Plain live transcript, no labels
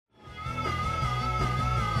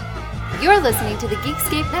You're listening to the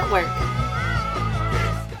Geekscape Network.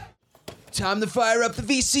 Time to fire up the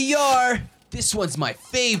VCR. This one's my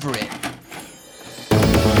favorite.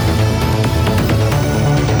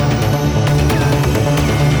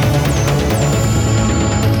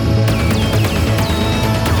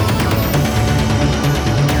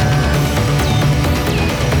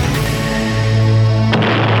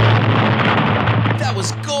 That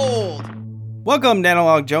was gold. Welcome to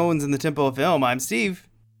Analog Jones and the Temple of Film. I'm Steve.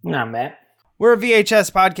 I'm Matt. We're a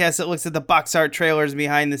VHS podcast that looks at the box art trailers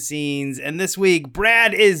behind the scenes. And this week,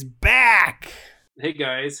 Brad is back. Hey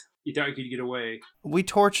guys, you thought you could get away. We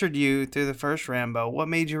tortured you through the first Rambo. What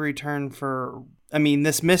made you return for,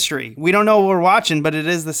 this mystery? We don't know what we're watching, but it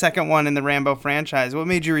is the second one in the Rambo franchise. What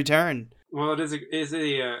made you return? Well, it is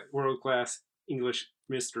a world-class English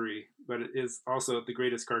mystery, but it is also the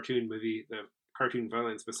greatest cartoon movie, the cartoon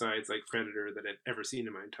violence besides like Predator that I've ever seen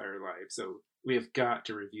in my entire life. So we have got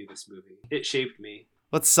to review this movie. It shaped me.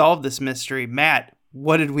 Let's solve this mystery. Matt,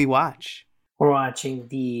 what did we watch? We're watching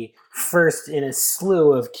the first in a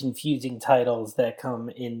slew of confusing titles that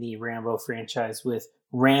come in the Rambo franchise with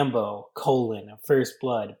Rambo: First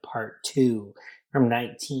Blood Part 2 from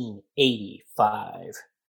 1985.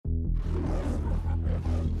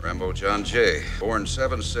 Rambo John Jay, born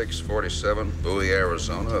 7/6/47, Bowie,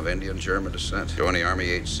 Arizona, of Indian German descent. Joined the Army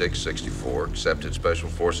age 6/64, accepted Special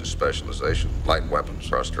Forces specialization, light weapons,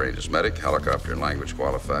 cross-trained as medic, helicopter and language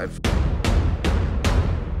qualified.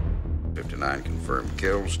 59 confirmed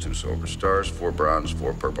kills, 2 Silver Stars, 4 Bronze,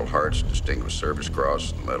 4 Purple Hearts, Distinguished Service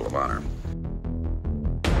Cross, and Medal of Honor.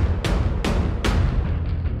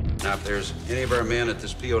 Now, if there's any of our men at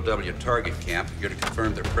this POW target camp, you're to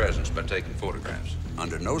confirm their presence by taking photographs.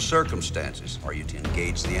 Under no circumstances are you to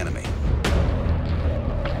engage the enemy.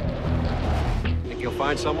 Think you'll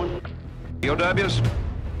find someone? POWs?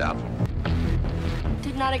 Doubtful.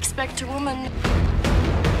 Did not expect a woman.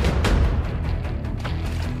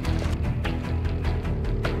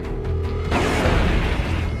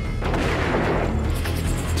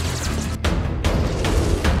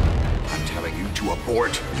 I'm telling you to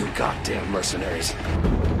abort, you goddamn mercenaries.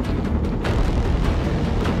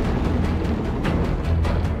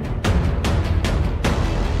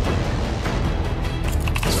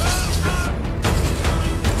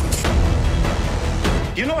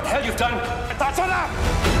 You know what the hell you've done? That's enough!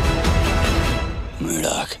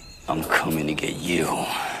 Murdoch, I'm coming to get you.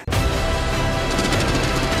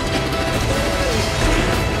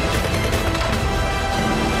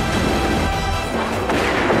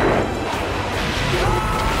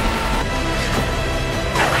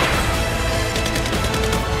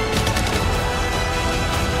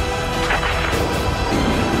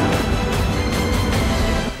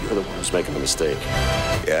 You're the one who's making the mistake.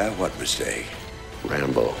 Yeah, what mistake?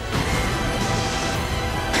 Rambo.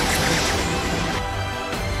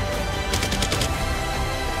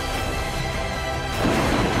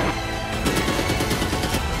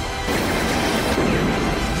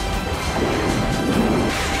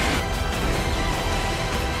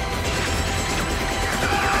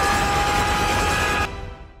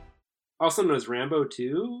 Also known as Rambo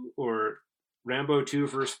 2 or Rambo 2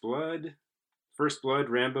 First Blood, First Blood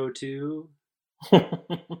Rambo 2.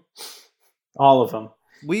 All of them.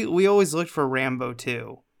 We always looked for Rambo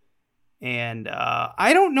 2. And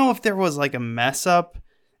I don't know if there was like a mess up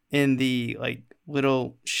in the like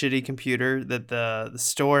little shitty computer that the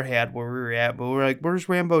store had where we were at, but we were like, where's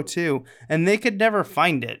Rambo 2? And they could never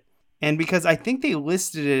find it. And because I think they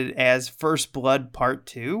listed it as First Blood Part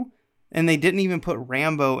 2, and they didn't even put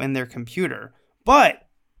Rambo in their computer. But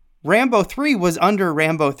Rambo 3 was under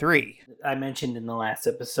Rambo 3. I mentioned in the last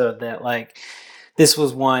episode that this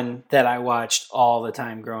was one that I watched all the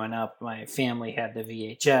time growing up. My family had the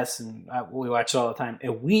VHS, and we watched it all the time.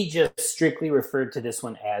 And we just strictly referred to this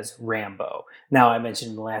one as Rambo. Now, I mentioned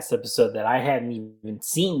in the last episode that I hadn't even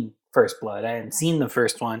seen First Blood. I hadn't seen the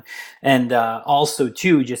first one. And also,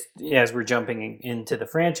 too, just as we're jumping into the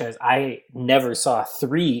franchise, I never saw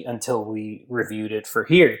 3 until we reviewed it for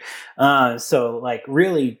here.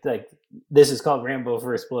 This is called Rambo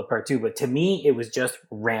First Blood Part 2, but to me, it was just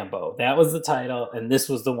Rambo. That was the title, and this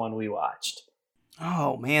was the one we watched.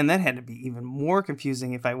 Oh, man, that had to be even more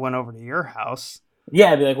confusing if I went over to your house.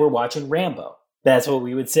 Yeah, I'd be like, we're watching Rambo. That's what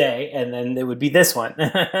we would say, and then it would be this one.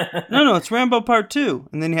 No, it's Rambo Part 2.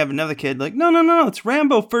 And then you have another kid like, no, it's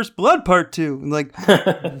Rambo First Blood Part 2. And like,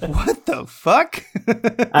 what the fuck?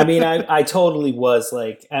 I mean, I totally was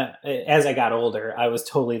like, as I got older, I was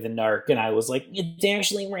totally the narc, and I was like, it's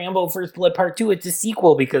actually Rambo First Blood Part 2. It's a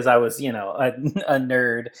sequel, because I was, a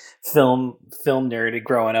nerd, film nerd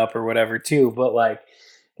growing up or whatever too. But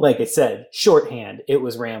like I said, shorthand, it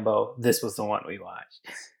was Rambo. This was the one we watched.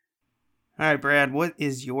 All right, Brad, what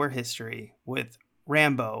is your history with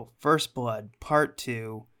Rambo, First Blood, Part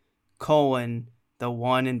 2, the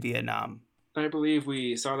one in Vietnam? I believe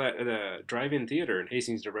we saw that at a drive-in theater in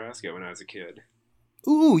Hastings, Nebraska when I was a kid.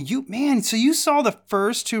 Ooh, so you saw the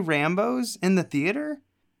first 2 Rambos in the theater?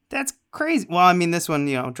 That's crazy. Well, I mean, this one,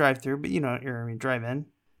 drive-through, but drive-in.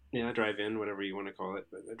 Yeah, drive-in, whatever you want to call it,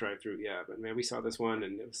 but a drive-through, yeah. But man, we saw this one,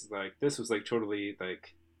 and this was totally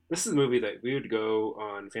this is a movie that we would go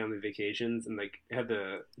on family vacations and have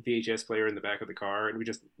the VHS player in the back of the car, and we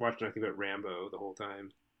just watched nothing but Rambo the whole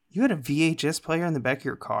time. You had a VHS player in the back of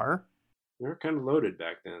your car? We were kind of loaded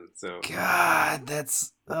back then, so. God,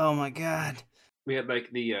 oh my God. We had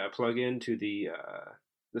the plug-in to the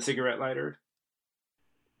cigarette lighter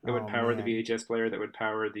that would power the VHS player, that would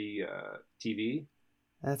power the TV.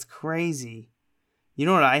 That's crazy. You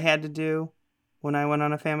know what I had to do when I went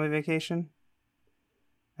on a family vacation?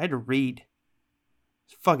 I had to read.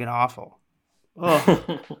 It's fucking awful.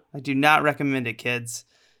 Oh, I do not recommend it, kids.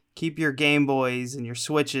 Keep your Game Boys and your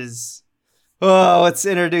Switches. Oh, let's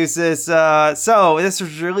introduce this. So this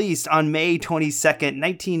was released on May 22nd,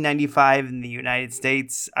 1995 in the United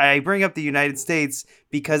States. I bring up the United States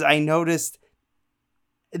because I noticed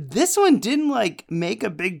this one didn't make a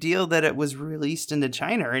big deal that it was released into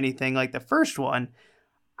China or anything like the first one.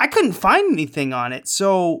 I couldn't find anything on it.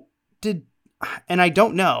 So and I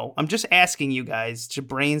don't know. I'm just asking you guys to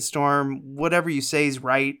brainstorm whatever you say is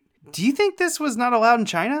right. Do you think this was not allowed in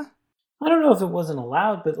China? I don't know if it wasn't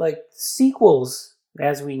allowed, but sequels,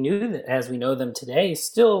 as we know them today,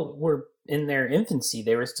 still were in their infancy.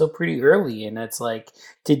 They were still pretty early, and it's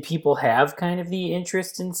did people have kind of the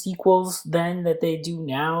interest in sequels then that they do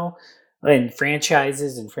now? And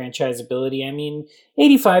franchises and franchisability. I mean,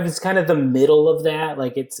 85 is kind of the middle of that.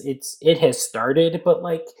 It has started, but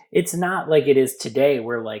it's not like it is today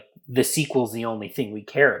where the sequel's the only thing we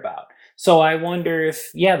care about. So I wonder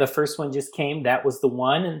if, the first one just came, that was the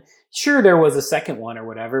one, and sure, there was a second one or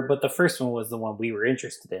whatever, but the first one was the one we were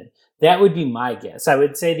interested in. That would be my guess. I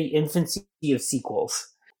would say the infancy of sequels.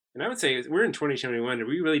 And I would say we're in 2021, and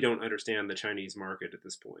we really don't understand the Chinese market at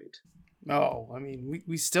this point. Oh, I mean,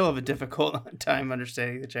 we still have a difficult time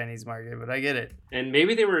understanding the Chinese market, but I get it. And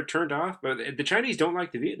maybe they were turned off, but the Chinese don't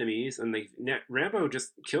like the Vietnamese, and Rambo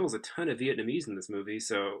just kills a ton of Vietnamese in this movie,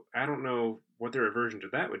 so I don't know what their aversion to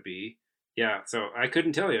that would be. Yeah, so I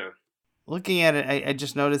couldn't tell you. Looking at it, I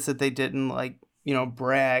just noticed that they didn't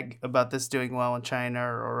brag about this doing well in China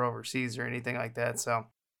or overseas or anything like that. So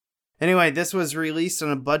anyway, this was released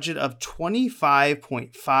on a budget of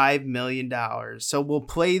 $25.5 million. So we'll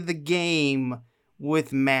play the game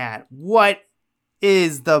with Matt. What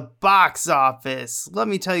is the box office? Let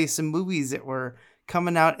me tell you some movies that were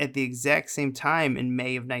coming out at the exact same time in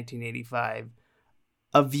May of 1985.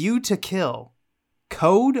 A View to Kill.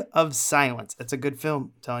 Code of Silence. That's a good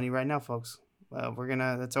film. I'm telling you right now, folks.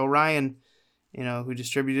 That's Orion, who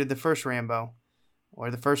distributed the first Rambo, or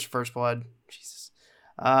the first Blood. Jesus.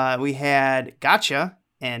 We had Gotcha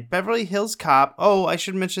and Beverly Hills Cop. Oh, I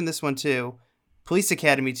should mention this one too. Police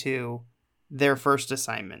Academy 2, Their First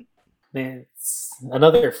Assignment. It's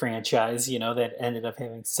another franchise, that ended up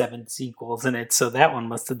having 7 sequels in it, so that one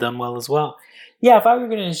must have done well as well. Yeah, if I were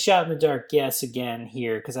going to shot in the dark guess again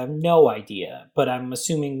here, because I have no idea, but I'm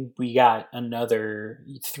assuming we got another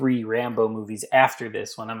 3 Rambo movies after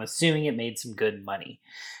this one. I'm assuming it made some good money.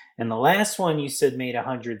 And the last one you said made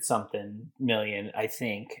 100-something million, I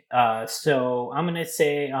think. So I'm going to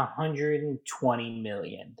say 120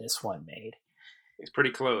 million this one made. It's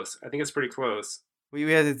pretty close. I think it's pretty close. We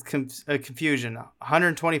had a confusion.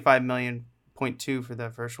 125 million, 0.2 for the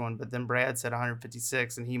first one, but then Brad said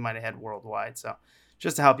 156, and he might have had worldwide. So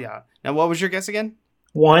just to help you out. Now, what was your guess again?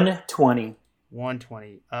 120.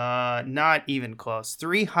 120. Not even close.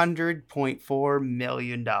 $300.4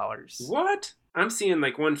 million. What? I'm seeing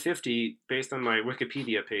 150 based on my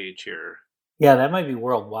Wikipedia page here. Yeah, that might be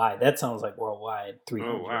worldwide. That sounds like worldwide. 300.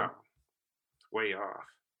 Oh, wow. Way off.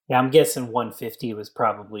 Yeah, I'm guessing 150 was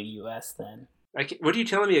probably US then. What are you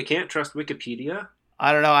telling me? I can't trust Wikipedia?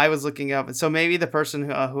 I don't know. I was looking up. So maybe the person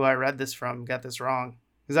who I read this from got this wrong.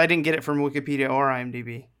 Because I didn't get it from Wikipedia or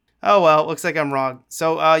IMDb. Oh, well, looks like I'm wrong.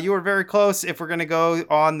 So you were very close if we're going to go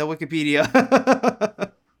on the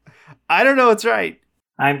Wikipedia. I don't know what's right.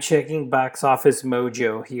 I'm checking Box Office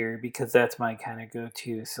Mojo here because that's my kind of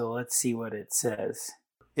go-to. So let's see what it says.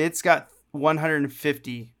 It's got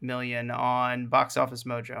 150 million on Box Office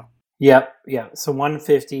Mojo. Yep. So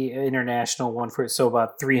 150 international, so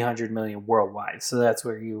about 300 million worldwide. So that's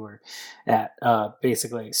where you were at,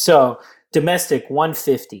 basically. So domestic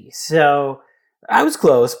 150. So I was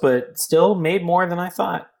close, but still made more than I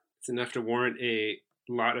thought. It's enough to warrant a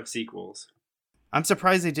lot of sequels. I'm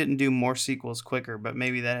surprised they didn't do more sequels quicker, but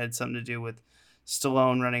maybe that had something to do with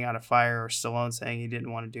Stallone running out of fire or Stallone saying he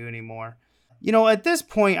didn't want to do anymore. You know, at this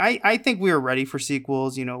point, I think we were ready for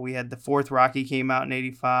sequels. You know, we had the fourth Rocky came out in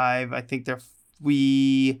 85. I think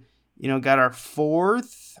we got our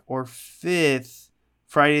fourth or fifth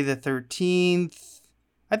Friday the 13th.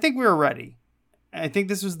 I think we were ready. I think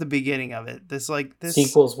this was the beginning of it. This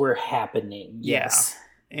sequels were happening. Yes.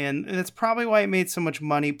 Yeah. And that's probably why it made so much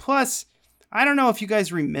money. Plus, I don't know if you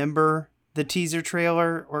guys remember the teaser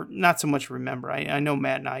trailer, or not so much remember. I know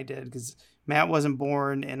Matt and I did, because Matt wasn't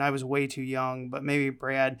born and I was way too young, but maybe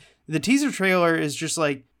Brad. The teaser trailer is just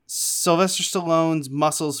like Sylvester Stallone's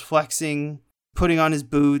muscles flexing, putting on his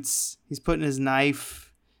boots. He's putting his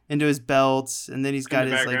knife into his belt, and then he's got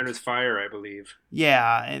his background is fire, I believe.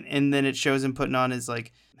 Yeah, and then it shows him putting on his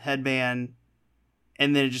like headband,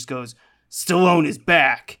 and then it just goes, Stallone is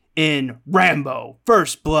back in Rambo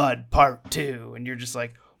First Blood Part 2, and you're just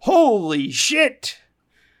like, holy shit.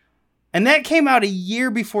 And that came out a year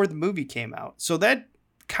before the movie came out. So that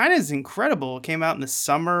kind of is incredible. It came out in the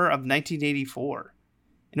summer of 1984.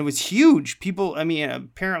 And it was huge. People, I mean,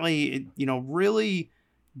 apparently, it, really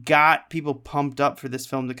got people pumped up for this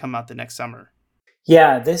film to come out the next summer.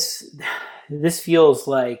 Yeah, this feels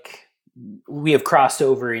like we have crossed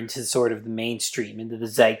over into sort of the mainstream, into the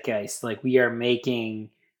zeitgeist. Like, we are making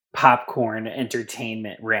popcorn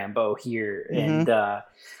entertainment Rambo here. Mm-hmm.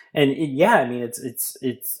 Yeah, I mean,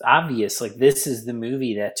 it's obvious. Like, this is the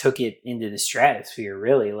movie that took it into the stratosphere,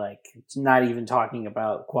 really. Like, it's not even talking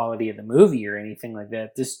about quality of the movie or anything like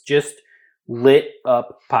that. This just lit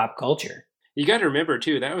up pop culture. You got to remember,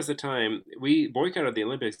 too, that was the time we boycotted the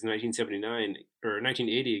Olympics in 1979 or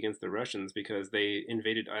 1980 against the Russians because they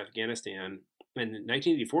invaded Afghanistan. And the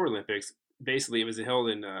 1984 Olympics, basically, it was held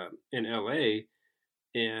in L.A.,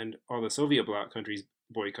 and all the Soviet bloc countries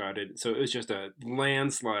boycotted. So it was just a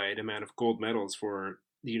landslide amount of gold medals for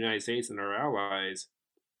the United States and our allies.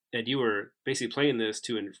 And you were basically playing this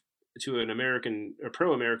to a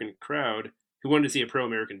pro-American crowd who wanted to see a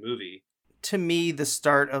pro-American movie. To me, the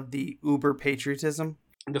start of the uber patriotism.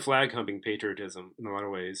 The flag humping patriotism in a lot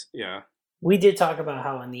of ways. Yeah. We did talk about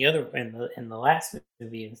how in the last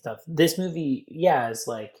movie and stuff, this movie, yeah, is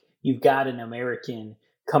like you've got an American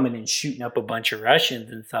coming and shooting up a bunch of Russians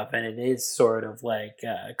and stuff, and it is sort of like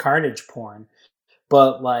carnage porn,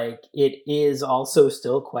 but like it is also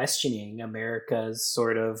still questioning America's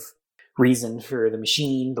sort of reason for the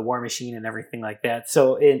machine, the war machine, and everything like that.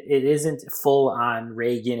 So it isn't full on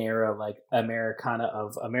Reagan era like Americana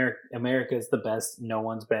of America is the best, no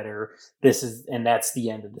one's better. And that's the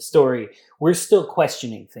end of the story. We're still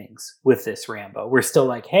questioning things with this Rambo. We're still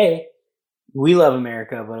like, hey, we love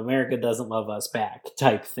America, but America doesn't love us back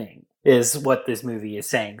type thing is what this movie is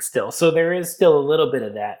saying still. So there is still a little bit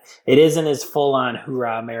of that. It isn't as full on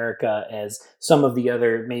hoorah America as some of the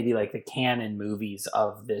other, maybe like the canon movies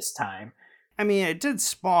of this time. I mean, it did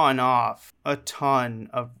spawn off a ton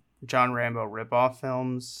of John Rambo ripoff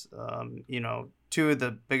films. Two of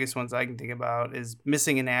the biggest ones I can think about is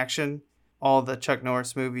Missing in Action, all the Chuck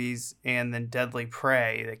Norris movies, and then Deadly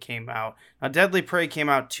Prey that came out. Now, Deadly Prey came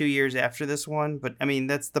out 2 years after this one, but I mean,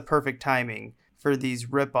 that's the perfect timing for these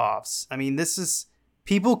ripoffs. I mean,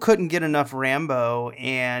 people couldn't get enough Rambo,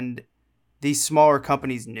 and these smaller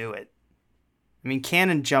companies knew it. I mean,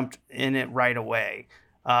 Canon jumped in it right away.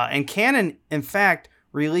 And Canon, in fact,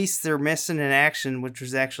 released their Mission in Action, which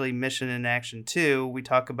was actually Mission in Action 2. We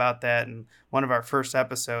talk about that in one of our first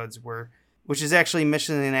episodes, which is actually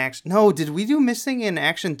Mission in Action. No, did we do Missing in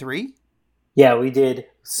Action 3? Yeah, we did.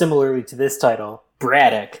 Similarly to this title,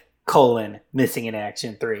 Braddock, Missing in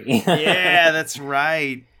Action 3. Yeah, that's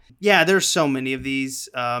right. Yeah, there's so many of these.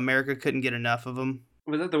 America couldn't get enough of them.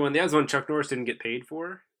 Was that the one? That was one Chuck Norris didn't get paid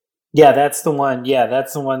for? Yeah, that's the one. Yeah,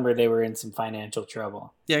 that's the one where they were in some financial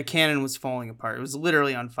trouble. Yeah, Canon was falling apart. It was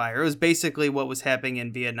literally on fire. It was basically what was happening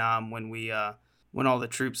in Vietnam when all the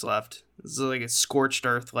troops left. It was like a scorched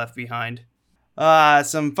earth left behind.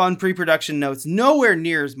 Some fun pre-production notes. Nowhere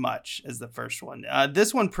near as much as the first one.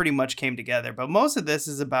 This one pretty much came together, but most of this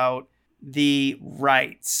is about the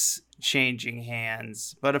rights changing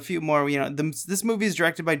hands. But a few more, this movie is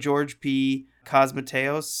directed by George P.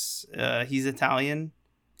 Cosmatos. He's Italian.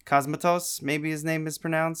 Cosmatos, maybe his name is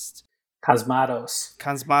pronounced.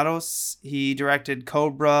 Cosmatos. He directed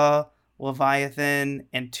Cobra, Leviathan,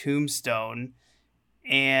 and Tombstone.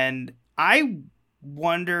 And I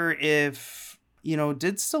wonder if,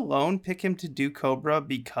 did Stallone pick him to do Cobra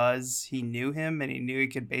because he knew him and he knew he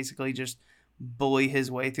could basically just bully his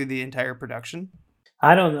way through the entire production?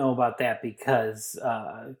 I don't know about that because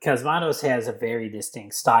Cosmatos has a very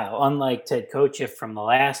distinct style. Unlike Ted Kotcheff from the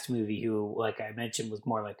last movie, who, like I mentioned, was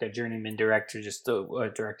more like a journeyman director, just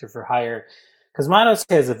a director for hire. Cosmatos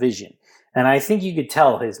has a vision, and I think you could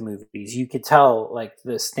tell his movies. You could tell like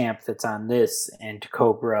the stamp that's on this and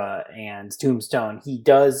Cobra and Tombstone. He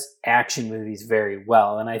does action movies very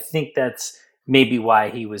well, and I think that's maybe why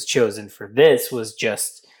he was chosen for this, was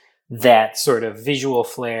just that sort of visual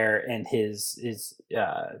flair and his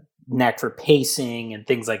knack for pacing and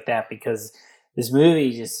things like that, because this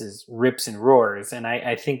movie just is rips and roars, and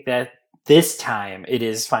I think that this time it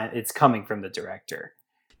is fine. It's coming from the director.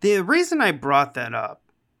 The reason I brought that up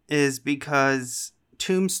is because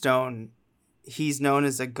Tombstone, he's known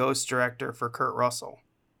as a ghost director for Kurt Russell.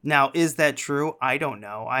 Now, is that true? I don't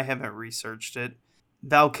know. I haven't researched it.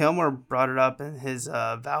 Val Kilmer brought it up in his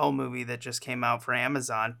Val movie that just came out for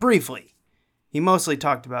Amazon. Briefly. He mostly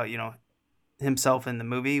talked about, himself in the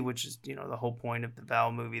movie, which is, the whole point of the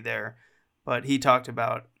Val movie there. But he talked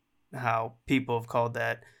about how people have called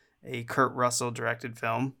that a Kurt Russell directed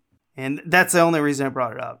film. And that's the only reason I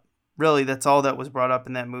brought it up. Really, that's all that was brought up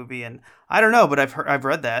in that movie. And I don't know, but I've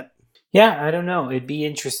read that. Yeah, I don't know. It'd be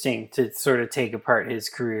interesting to sort of take apart his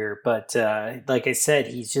career, but like I said,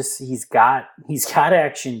 he's got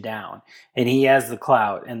action down, and he has the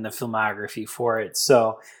clout and the filmography for it.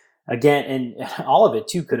 So again, and all of it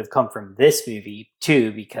too could have come from this movie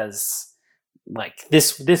too, because like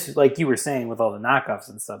this like you were saying with all the knockoffs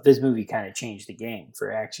and stuff, this movie kind of changed the game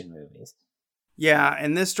for action movies. Yeah,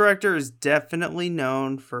 and this director is definitely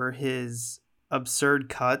known for his absurd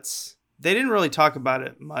cuts. They didn't really talk about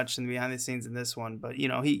it much in the behind the scenes in this one, but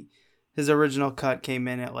his original cut came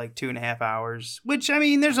in at like 2.5 hours, which, I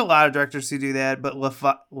mean, there's a lot of directors who do that, but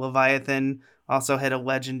Leviathan also had a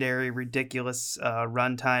legendary, ridiculous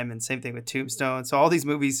runtime, and same thing with Tombstone. So all these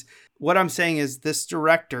movies, what I'm saying is this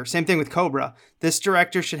director, same thing with Cobra, this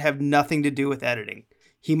director should have nothing to do with editing.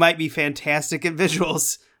 He might be fantastic at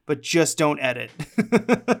visuals, but just don't edit.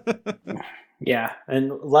 Yeah,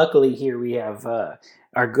 and luckily here we have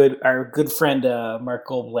our good friend Mark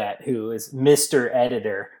Goldblatt, who is Mr.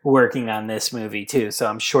 Editor, working on this movie too. So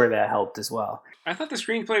I'm sure that helped as well. I thought the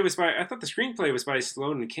screenplay was by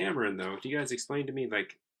Sloan and Cameron, though. Can you guys explain to me,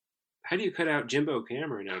 like, how do you cut out Jimbo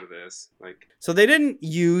Cameron out of this? Like, so they didn't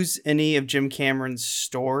use any of Jim Cameron's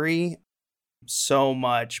story so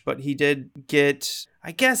much, but he did get,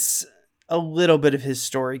 I guess, a little bit of his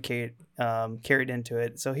story carried into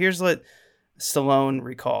it. So here's what Stallone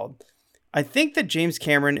recalled. I think that James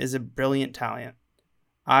Cameron is a brilliant talent.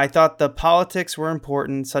 I thought the politics were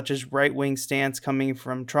important, such as right-wing stance coming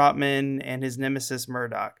from Trotman and his nemesis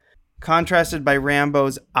Murdoch, contrasted by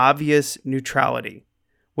Rambo's obvious neutrality,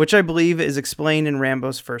 which I believe is explained in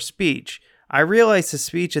Rambo's first speech. I realize the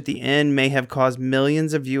speech at the end may have caused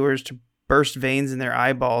millions of viewers to burst veins in their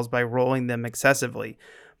eyeballs by rolling them excessively,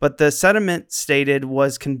 but the sentiment stated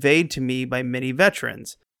was conveyed to me by many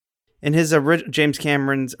veterans. In his James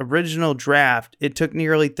Cameron's original draft, it took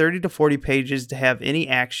nearly 30 to 40 pages to have any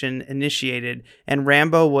action initiated, and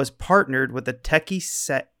Rambo was partnered with a tech-savvy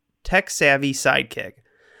sidekick.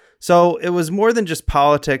 So it was more than just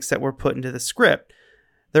politics that were put into the script.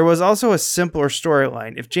 There was also a simpler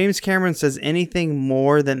storyline. If James Cameron says anything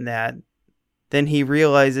more than that, then he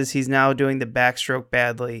realizes he's now doing the backstroke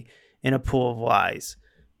badly in a pool of lies.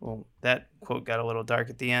 Well, that quote got a little dark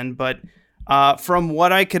at the end, but from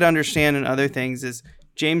what I could understand and other things is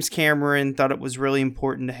James Cameron thought it was really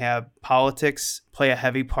important to have politics play a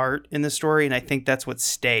heavy part in the story, and I think that's what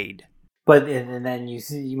stayed. But and then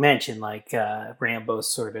you mentioned like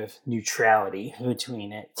Rambo's sort of neutrality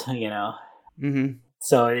between it, Mm-hmm.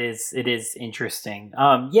 So it is interesting.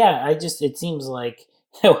 It seems like,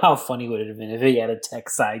 how funny would it have been if he had a tech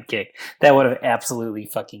sidekick? That would have absolutely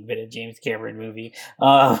fucking been a James Cameron movie.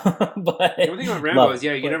 But the only thing about Rambo is,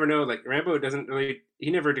 you never know. Like, Rambo doesn't really,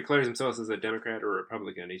 he never declares himself as a Democrat or a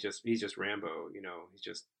Republican. He's just Rambo. He's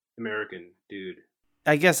just American dude.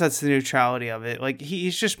 I guess that's the neutrality of it. Like,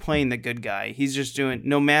 he's just playing the good guy. He's just doing,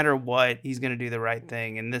 no matter what, he's going to do the right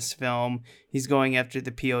thing. In this film, he's going after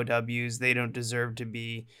the POWs. They don't deserve to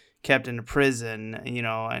be kept in a prison,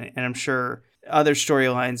 and I'm sure other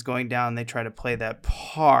storylines going down, they try to play that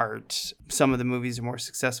part. Some of the movies are more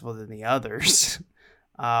successful than the others.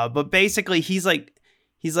 But basically, he's like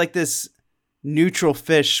this neutral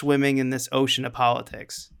fish swimming in this ocean of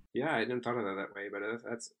politics. Yeah, I didn't thought of that way, but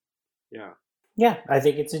that's, yeah. Yeah, I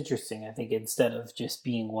think it's interesting. I think instead of just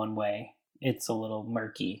being one way, it's a little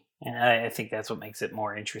murky. And I think that's what makes it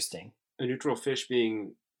more interesting. A neutral fish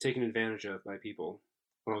being taken advantage of by people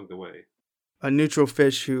along the way. A neutral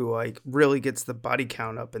fish who really gets the body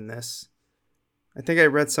count up in this. I think I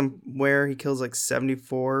read somewhere he kills like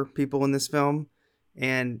 74 people in this film,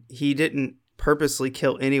 and he didn't purposely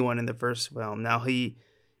kill anyone in the first film. Now he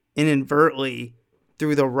inadvertently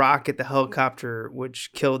threw the rock at the helicopter,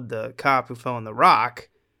 which killed the cop who fell in the rock.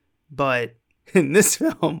 But in this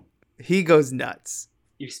film, he goes nuts.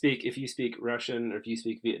 If you speak Russian or if you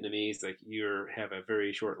speak Vietnamese, like you have a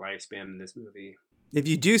very short lifespan in this movie. If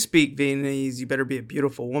you do speak Vietnamese, you better be a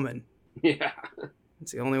beautiful woman. Yeah.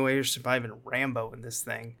 It's the only way you're surviving Rambo in this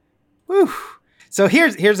thing. Whew. So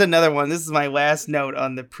here's another one. This is my last note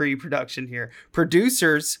on the pre-production here.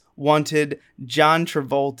 Producers wanted John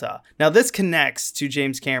Travolta. Now this connects to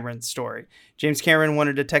James Cameron's story. James Cameron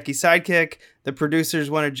wanted a techie sidekick. The producers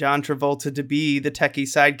wanted John Travolta to be the techie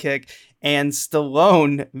sidekick, and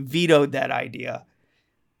Stallone vetoed that idea.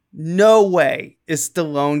 No way is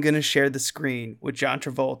Stallone going to share the screen with John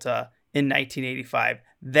Travolta in 1985.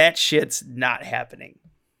 That shit's not happening.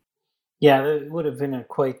 Yeah, it would have been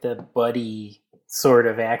quite the buddy sort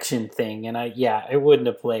of action thing. And it wouldn't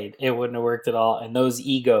have played. It wouldn't have worked at all. And those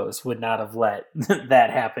egos would not have let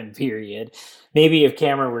that happen, period. Maybe if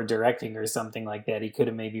Cameron were directing or something like that, he could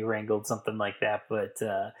have maybe wrangled something like that. But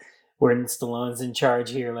when Stallone's in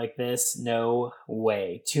charge here like this, no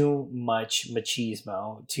way. Too much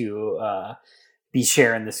machismo to be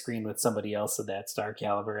sharing the screen with somebody else of that star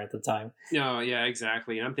caliber at the time. No, yeah,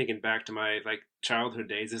 exactly. And I'm thinking back to my childhood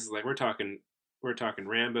days. This is we're talking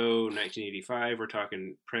Rambo, 1985. We're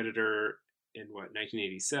talking Predator in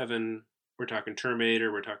 1987. We're talking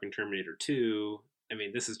Terminator. We're talking Terminator 2. I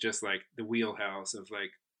mean, this is just like the wheelhouse of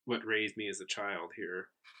what raised me as a child here.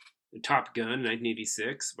 And Top Gun,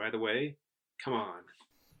 1986. By the way, come on.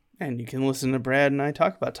 And you can listen to Brad and I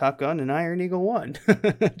talk about Top Gun and Iron Eagle 1.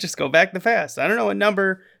 Just go back the fast. I don't know what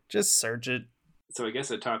number. Just search it. So I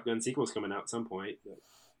guess a Top Gun sequel's coming out at some point.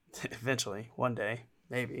 But... Eventually. One day.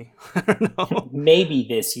 Maybe. I don't know. Maybe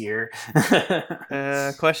this year.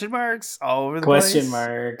 Question marks all over the question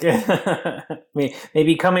place. Mark.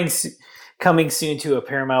 Maybe coming soon to a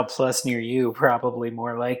Paramount Plus near you, probably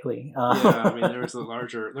more likely. Yeah, I mean, there's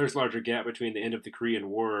larger gap between the end of the Korean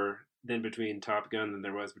War than between Top Gun than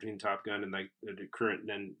there was between Top Gun and the current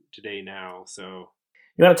and today now. So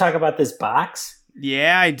you want to talk about this box?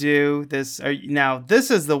 Yeah, I do. This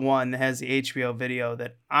is the one that has the HBO video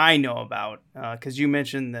that I know about because you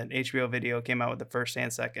mentioned that HBO video came out with the first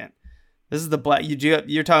and second. This is the black.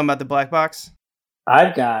 You're talking about the black box?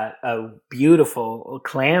 I've got a beautiful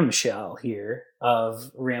clamshell here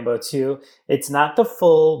of Rambo 2. It's not the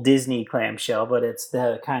full Disney clamshell, but it's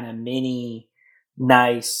the kind of mini,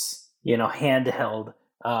 nice, handheld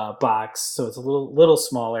box. So it's a little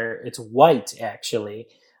smaller. It's white, actually.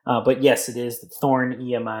 But yes, it is the Thorn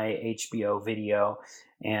EMI HBO video,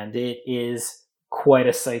 and it is quite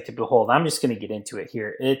a sight to behold. I'm just going to get into it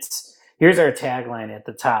here. Here's our tagline at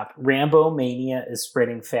the top. Rambo mania is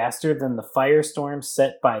spreading faster than the firestorm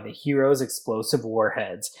set by the hero's explosive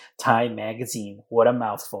warheads. Time magazine. What a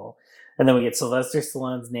mouthful. And then we get Sylvester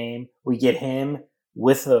Stallone's name. We get him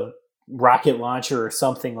with a rocket launcher or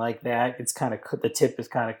something like that. It's kind of, the tip is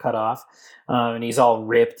kind of cut off. And he's all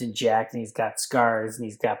ripped and jacked, and he's got scars, and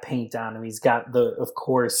he's got paint on him. He's got the, of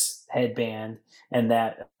course, headband and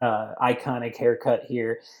that iconic haircut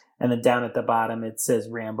here. And then down at the bottom, it says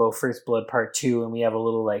Rambo First Blood Part 2. And we have a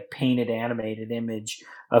little painted animated image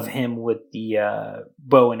of him with the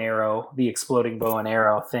bow and arrow, the exploding bow and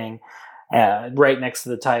arrow thing right next to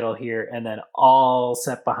the title here. And then all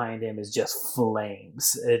set behind him is just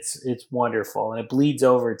flames. It's wonderful. And it bleeds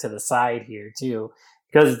over to the side here too.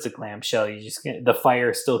 Because it's a clamshell, the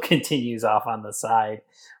fire still continues off on the side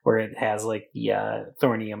where it has the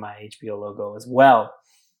Thorn EMI HBO logo as well.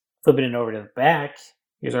 Flipping it over to the back.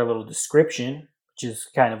 Here's our little description, which is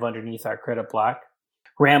kind of underneath our credit block.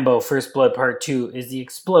 Rambo First Blood Part 2 is the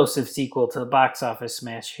explosive sequel to the box office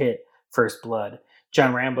smash hit First Blood.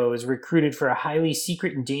 John Rambo is recruited for a highly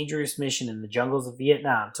secret and dangerous mission in the jungles of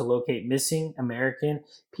Vietnam to locate missing American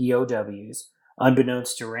POWs.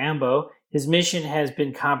 Unbeknownst to Rambo, his mission has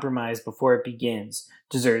been compromised before it begins.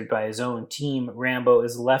 Deserted by his own team, Rambo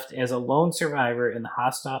is left as a lone survivor in the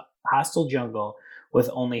hostile jungle with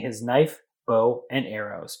only his knife, bow, and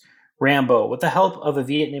arrows. Rambo, with the help of a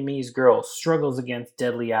Vietnamese girl, struggles against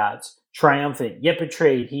deadly odds. Triumphant, yet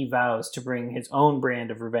betrayed, he vows to bring his own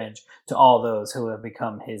brand of revenge to all those who have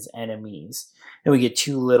become his enemies. And we get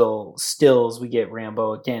two little stills. We get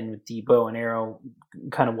Rambo again with the bow and arrow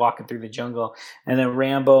kind of walking through the jungle. And then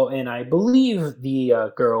Rambo and I believe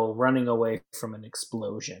the girl running away from an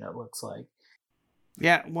explosion, it looks like.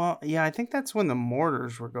 Yeah, well, I think that's when the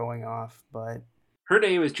mortars were going off, but... Her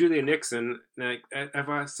name is Julia Nixon. I've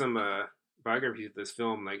watched some biographies of this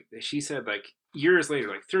film. She said years later,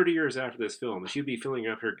 like 30 years after this film, she'd be filling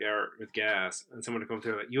up her with gas, and someone would come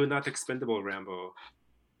through like, "You are not expendable, Rambo."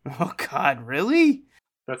 Oh God, really?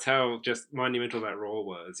 That's how just monumental that role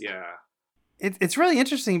was. Yeah. It's really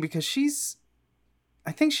interesting because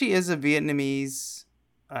I think she is a Vietnamese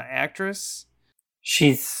actress.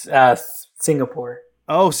 She's Singapore.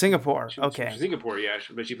 Oh, Singapore. She's Okay. Singapore, yeah,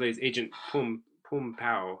 but she plays Agent Pum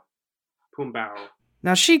Bao.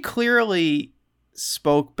 Now she clearly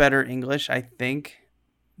spoke better English, I think,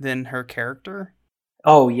 than her character.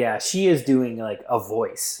 Oh yeah, she is doing like a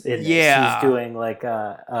voice. Yeah, she's doing like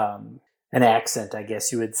an accent, I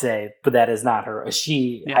guess you would say, but that is not her.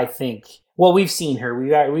 I think. Well, we've seen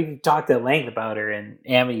her. We've talked at length about her in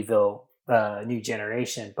Amityville, New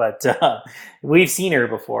Generation, but we've seen her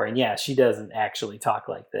before, and yeah, she doesn't actually talk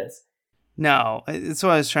like this. No, that's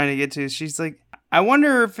what I was trying to get to. She's like, I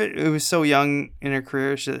wonder if it was so young in her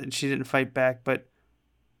career she didn't fight back, but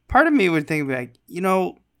part of me would think like,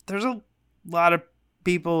 there's a lot of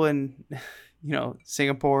people in,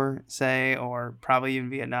 Singapore, say, or probably even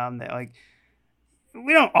Vietnam that like,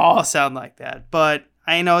 we don't all sound like that, but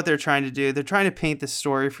I know what they're trying to do. They're trying to paint the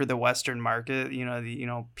story for the Western market,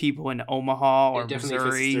 the people in Omaha or definitely Missouri.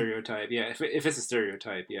 If it's a stereotype, yeah. If it's a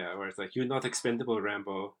stereotype, yeah, where it's like, you're not expendable,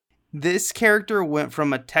 Rambo. This character went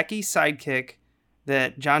from a techie sidekick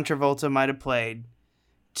that John Travolta might have played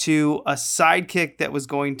to a sidekick that was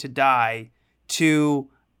going to die to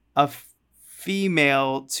a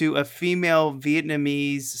female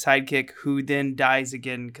Vietnamese sidekick who then dies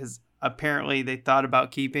again because apparently they thought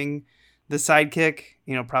about keeping the sidekick,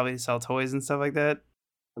 probably to sell toys and stuff like that.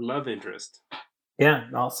 A love interest. Yeah,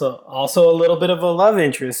 also a little bit of a love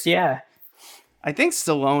interest, yeah. I think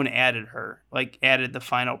Stallone added the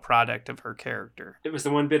final product of her character. It was the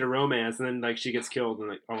one bit of romance, and then like she gets killed, and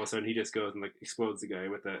like all of a sudden he just goes and like explodes the guy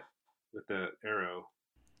with the arrow.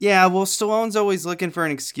 Yeah, well, Stallone's always looking for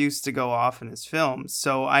an excuse to go off in his films,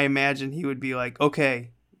 so I imagine he would be like,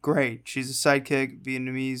 okay, great, she's a sidekick,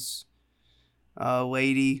 Vietnamese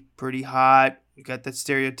lady, pretty hot, got that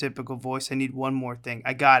stereotypical voice. I need one more thing.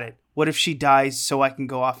 I got it. What if she dies so I can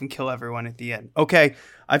go off and kill everyone at the end? Okay,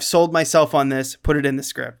 I've sold myself on this. Put it in the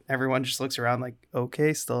script. Everyone just looks around like,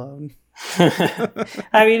 okay, Stallone.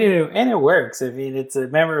 I mean, and it works. I mean, it's a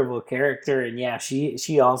memorable character, and yeah,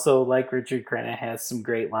 she also, like Richard Crenna, has some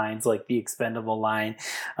great lines, like the expendable line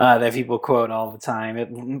that people quote all the time.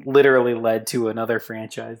 It literally led to another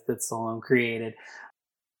franchise that Stallone created.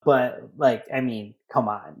 But, like, I mean, come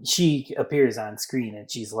on. She appears on screen and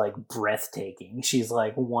she's, like, breathtaking. She's,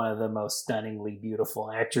 like, one of the most stunningly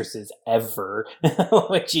beautiful actresses ever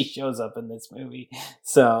when she shows up in this movie.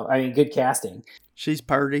 So, I mean, good casting. She's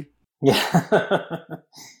party. Yeah.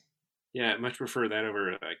 Yeah, I much prefer that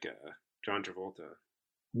over, like, John Travolta.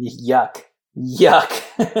 Yuck.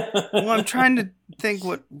 Well, I'm trying to think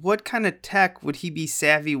what kind of tech would he be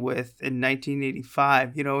savvy with in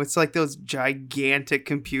 1985? It's like those gigantic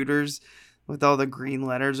computers with all the green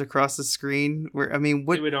letters across the screen.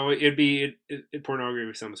 It'd be pornography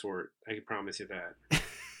of some sort. I can promise you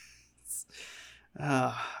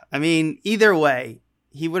that. Either way,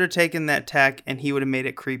 he would have taken that tech and he would have made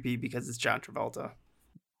it creepy because it's John Travolta.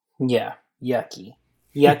 Yeah, yucky.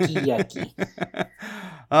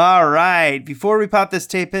 All right. Before we pop this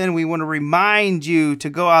tape in, we want to remind you to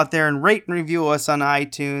go out there and rate and review us on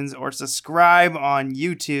iTunes or subscribe on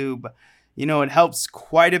YouTube. It helps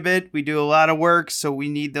quite a bit. We do a lot of work, so we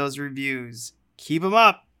need those reviews. Keep them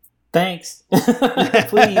up. Thanks.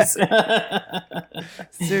 Please.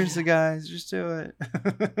 Seriously, guys, just do it.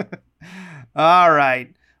 All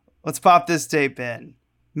right. Let's pop this tape in.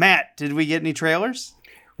 Matt, did we get any trailers?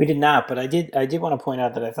 We did not, but I did want to point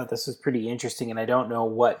out that I thought this was pretty interesting, and I don't know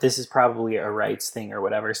what this is, probably a rights thing or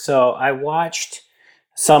whatever. So I watched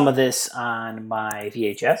some of this on my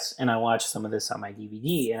VHS, and I watched some of this on my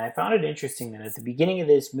DVD, and I found it interesting that at the beginning of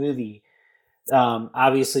this movie,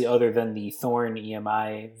 obviously other than the Thorn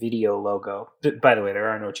EMI video logo, by the way, there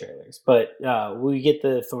are no trailers, but we get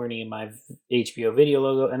the Thorn EMI HBO video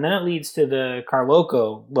logo, and then it leads to the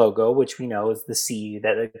Carloco logo, which we know is the C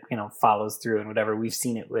that follows through and whatever. We've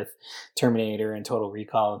seen it with Terminator and Total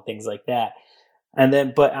Recall and things like that. And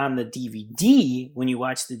then, but on the DVD, when you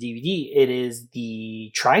watch the DVD, it is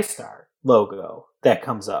the TriStar logo that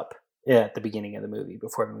comes up at the beginning of the movie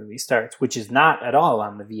before the movie starts, which is not at all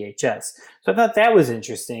on the VHS. So I thought that was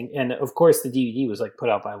interesting. And of course the DVD was like put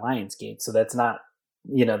out by Lionsgate, so that's not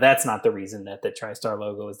that's not the reason that the TriStar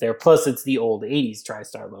logo is there. Plus, it's the old 80s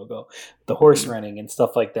TriStar logo, the horse running and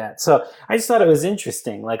stuff like that. So I just thought it was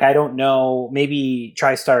interesting. Like, I don't know, maybe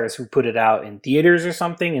TriStar is who put it out in theaters or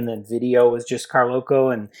something, and then video was just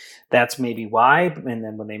Carloco, and that's maybe why. And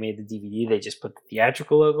then when they made the DVD, they just put the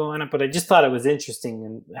theatrical logo on it. But I just thought it was interesting,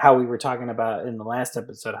 and how we were talking about in the last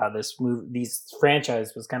episode, how these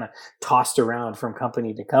franchise was kind of tossed around from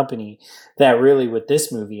company to company. That really, with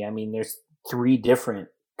this movie, I mean, there's 3 different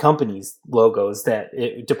companies' logos that,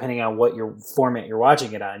 depending on what your format you're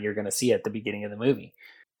watching it on, you're going to see at the beginning of the movie.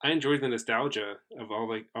 I enjoyed the nostalgia of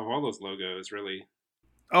all those logos, really.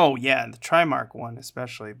 Oh yeah, the Trimark one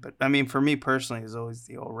especially. But I mean, for me personally, is always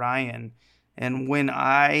the Orion. And when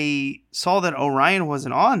I saw that Orion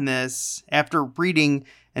wasn't on this, after reading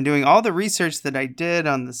and doing all the research that I did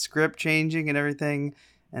on the script changing and everything,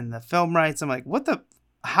 and the film rights, I'm like,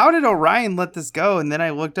 how did Orion let this go? And then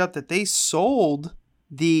I looked up that they sold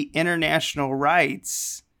the international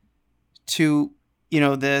rights to,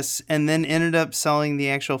 this, and then ended up selling the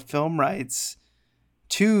actual film rights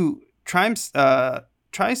to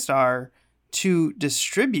TriStar to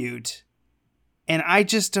distribute. And I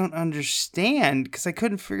just don't understand, because I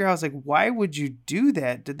couldn't figure out. I was like, why would you do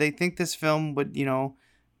that? Did they think this film would,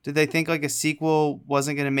 did they think like a sequel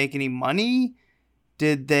wasn't going to make any money?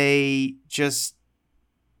 Did they just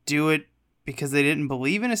do it because they didn't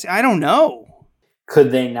believe in it? I don't know.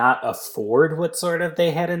 Could they not afford what sort of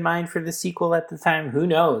they had in mind for the sequel at the time? Who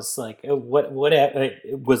knows? Like, what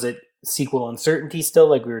was it? Sequel uncertainty still,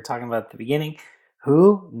 like we were talking about at the beginning?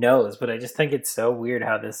 Who knows? But I just think it's so weird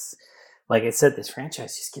how this, like I said, this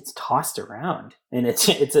franchise just gets tossed around, and it's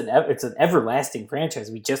an everlasting franchise.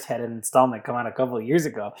 We just had an installment come out a couple of years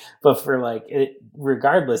ago, but for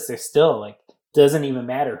regardless, they're still like, doesn't even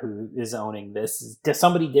matter who is owning this. It's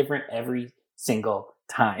somebody different every single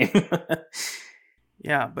time.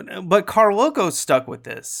 Yeah, but Carloco's stuck with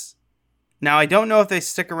this. Now, I don't know if they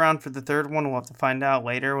stick around for the third one. We'll have to find out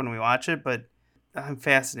later when we watch it, but I'm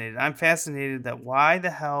fascinated. I'm fascinated that why the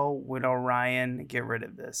hell would Orion get rid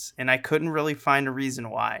of this? And I couldn't really find a reason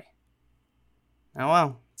why. Oh,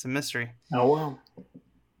 well, it's a mystery. Oh, well.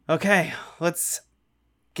 Okay, let's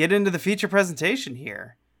get into the feature presentation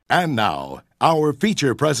here. And now, our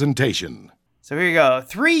feature presentation. So here you go.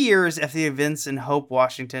 3 years after the events in Hope,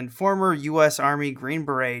 Washington, former U.S. Army Green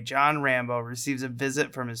Beret John Rambo receives a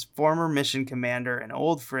visit from his former mission commander and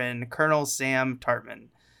old friend, Colonel Sam Tartman.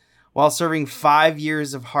 While serving 5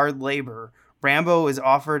 years of hard labor, Rambo is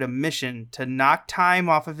offered a mission to knock time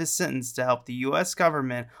off of his sentence to help the U.S.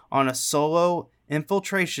 government on a solo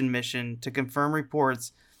infiltration mission to confirm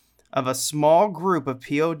reports of a small group of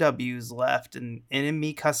POWs left in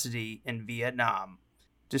enemy custody in Vietnam.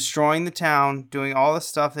 Destroying the town, doing all the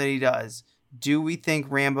stuff that he does. Do we think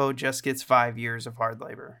Rambo just gets 5 years of hard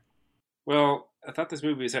labor? Well, I thought this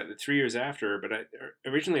movie was at 3 years after, but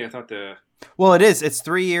originally I thought Well, it is. It's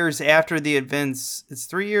 3 years after the events. It's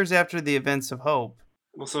 3 years after the events of Hope.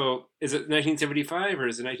 Well, so is it 1975 or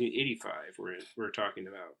is it 1985 we're talking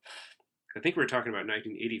about? I think we're talking about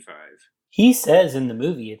 1985. He says in the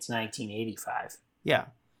movie it's 1985. Yeah.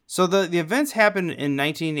 So the events happened in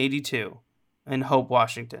 1982 in Hope,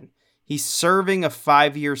 Washington. He's serving a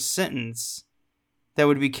 5-year sentence that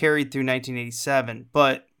would be carried through 1987,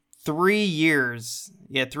 but 3 years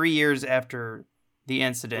after the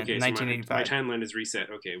incident, okay, 1985. So my timeline is reset.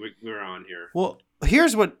 Okay, we're on here. Well,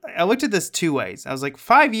 here's what I looked at this 2 ways. I was like,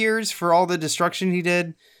 5 years for all the destruction he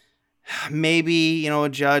did. Maybe, a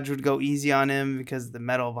judge would go easy on him because of the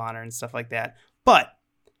Medal of Honor and stuff like that. But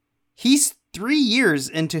he's 3 years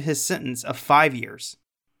into his sentence of 5 years.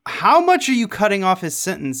 How much are you cutting off his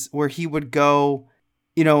sentence where he would go,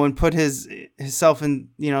 and put himself in,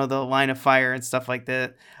 the line of fire and stuff like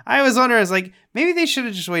that? I was wondering, I was like, maybe they should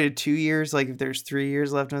have just waited 2 years, like if there's 3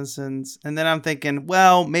 years left on his sentence. And then I'm thinking,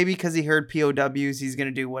 well, maybe because he heard POWs, he's going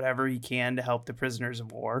to do whatever he can to help the prisoners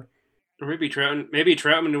of war. Or maybe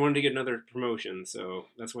Troutman wanted to get another promotion, so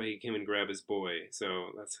that's why he came and grabbed his boy. So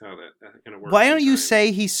that's how that kind of works. Why don't you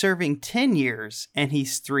say he's serving 10 years and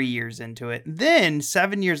he's 3 years into it? Then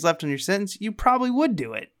 7 years left on your sentence, you probably would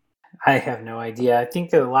do it. I have no idea. I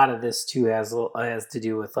think that a lot of this too has to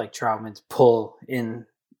do with like Troutman's pull in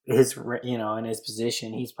his, in his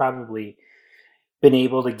position. He's probably been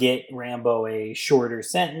able to get Rambo a shorter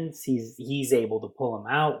sentence. He's able to pull him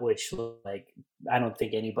out, which like I don't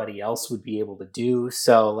think anybody else would be able to do.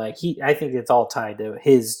 So like I think it's all tied to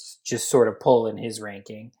his just sort of pull in his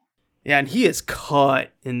ranking. Yeah, and he is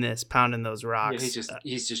cut in this, pounding those rocks. Yeah,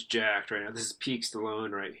 he's just jacked right now. This is peak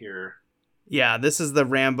Stallone right here. Yeah, this is the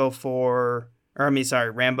Rambo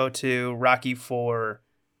 2, Rocky 4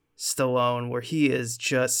 Stallone, where he is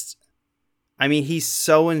just, I mean, he's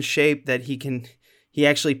so in shape that he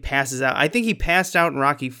actually passes out. I think he passed out in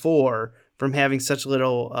Rocky IV from having such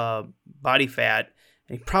little body fat.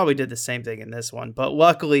 And he probably did the same thing in this one. But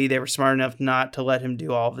luckily, they were smart enough not to let him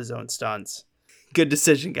do all of his own stunts. Good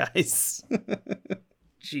decision, guys.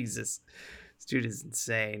 Jesus. This dude is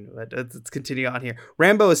insane. But let's continue on here.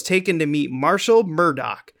 Rambo is taken to meet Marshall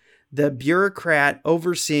Murdoch, the bureaucrat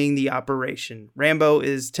overseeing the operation. Rambo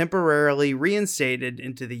is temporarily reinstated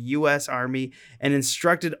into the U.S. Army and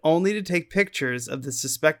instructed only to take pictures of the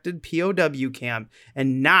suspected POW camp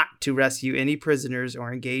and not to rescue any prisoners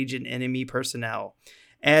or engage in enemy personnel,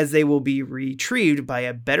 as they will be retrieved by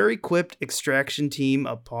a better equipped extraction team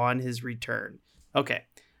upon his return. Okay,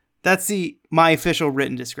 that's my official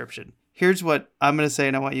written description. Here's what I'm going to say,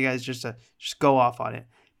 and I want you guys just to go off on it.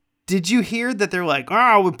 Did you hear that they're like,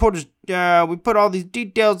 we put all these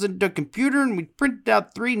details into a computer and we printed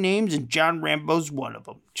out 3 names and John Rambo's one of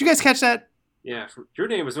them? Did you guys catch that? Yeah, your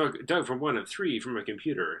name was dug from one of 3 from a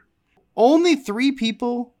computer. Only 3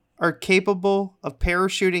 people are capable of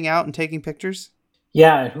parachuting out and taking pictures?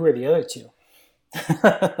 Yeah, and who are the other 2?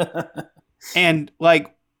 And,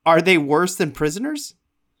 like, are they worse than prisoners?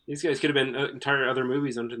 These guys could have been entire other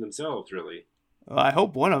movies unto themselves, really. Well, I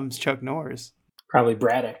hope one of them's Chuck Norris. Probably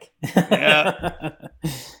Braddock. Yeah.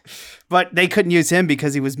 But they couldn't use him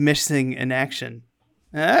because he was missing in action.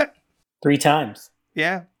 3 times.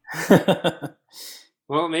 Yeah.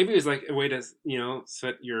 Well, maybe it was like a way to,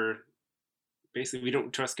 set your... Basically, we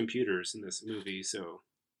don't trust computers in this movie, so...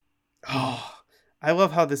 Oh, I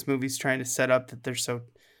love how this movie's trying to set up that they're so,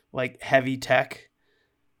 like, heavy tech.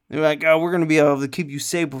 They're like, we're going to be able to keep you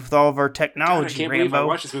safe with all of our technology, God, I can't believe I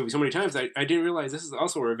watched this movie so many times. I didn't realize this is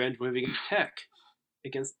also a revenge movie against tech.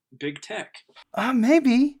 Against big tech.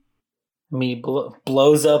 Maybe. I mean,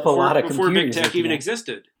 blows up a lot of computers. Before big tech even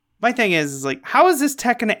existed. My thing is like, how is this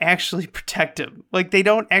tech going to actually protect him? Like, they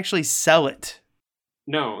don't actually sell it.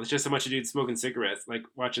 No, it's just a bunch of dudes smoking cigarettes, like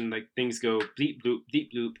watching like things go bleep bloop, bleep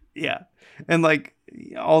bloop. Yeah, and like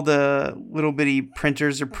all the little bitty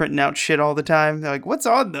printers are printing out shit all the time. They're like, "What's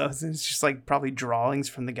on those?" And it's just like probably drawings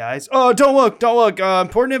from the guys. Oh, don't look!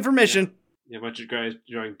 Important information. Yeah, a bunch of guys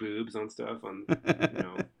drawing boobs on stuff.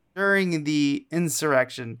 During the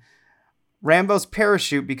insurrection, Rambo's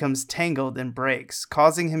parachute becomes tangled and breaks,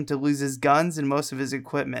 causing him to lose his guns and most of his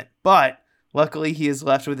equipment. But luckily, he is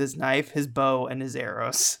left with his knife, his bow, and his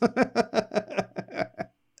arrows.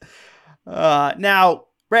 Now,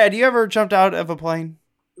 Brad, you ever jumped out of a plane?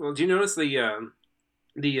 Well, do you notice the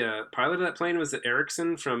pilot of that plane was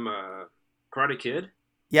Erickson from Karate Kid?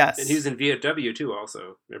 Yes. And he was in VFW too,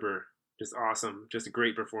 also. Remember, just awesome, just a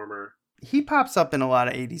great performer. He pops up in a lot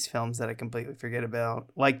of 80s films that I completely forget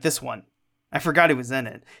about, like this one. I forgot he was in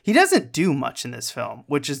it. He doesn't do much in this film,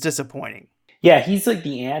 which is disappointing. Yeah, he's like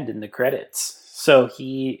the and in the credits. So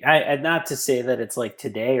not to say that it's like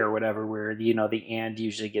today or whatever, where, the and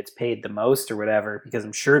usually gets paid the most or whatever, because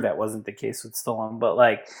I'm sure that wasn't the case with Stallone. But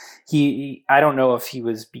like I don't know if he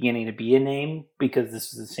was beginning to be a name because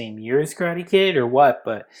this was the same year as Karate Kid or what.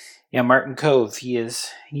 But yeah, Martin Kove, he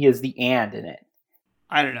is the and in it.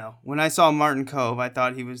 I don't know. When I saw Martin Kove, I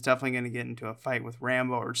thought he was definitely going to get into a fight with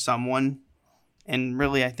Rambo or someone. And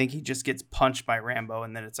really, I think he just gets punched by Rambo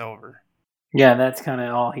and then it's over. Yeah, that's kind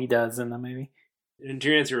of all he does in the movie. And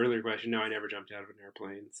to answer your earlier question, no, I never jumped out of an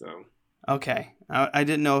airplane, so... Okay. I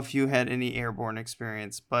didn't know if you had any airborne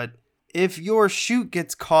experience, but if your chute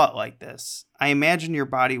gets caught like this, I imagine your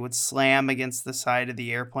body would slam against the side of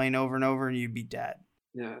the airplane over and over and you'd be dead.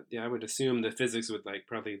 Yeah, I would assume the physics would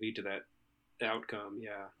probably lead to that outcome,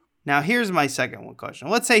 yeah. Now, here's my second one question.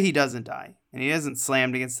 Let's say he doesn't die, and he hasn't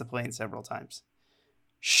slammed against the plane several times.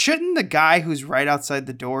 Shouldn't the guy who's right outside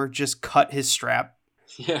the door just cut his strap?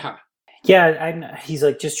 Yeah. Yeah, he's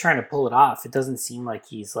like just trying to pull it off. It doesn't seem like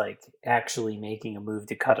he's like actually making a move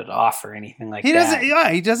to cut it off or anything like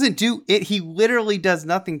that. He doesn't do it. He literally does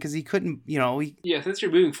nothing because he couldn't, Yeah, since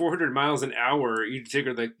you're moving 400 miles an hour, you'd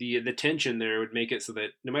figure like the tension there would make it so that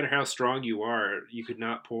no matter how strong you are, you could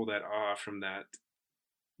not pull that off from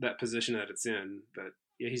that position that it's in. But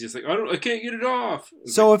yeah, he's just like, I can't get it off.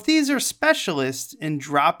 So if these are specialists in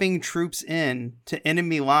dropping troops in to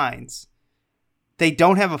enemy lines, they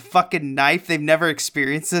don't have a fucking knife. They've never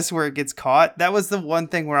experienced this where it gets caught. That was the one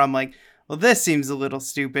thing where I'm like, well, this seems a little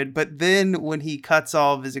stupid. But then when he cuts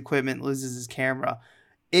all of his equipment, loses his camera,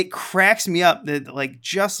 it cracks me up that like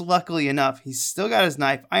just luckily enough, he's still got his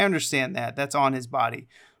knife. I understand that. That's on his body.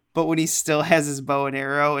 But when he still has his bow and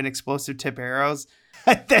arrow and explosive tip arrows,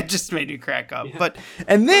 that just made me crack up. Yeah.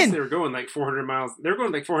 And then plus they were going like 400 miles. They were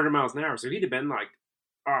going like 400 miles an hour. So he'd have been like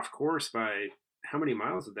off course by how many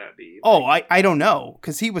miles would that be? Oh, I don't know,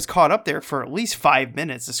 because he was caught up there for at least 5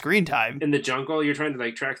 minutes of screen time. In the jungle, you're trying to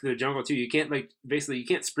like track through the jungle too. You can't you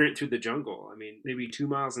can't sprint through the jungle. I mean, maybe 2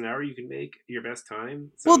 miles an hour you can make your best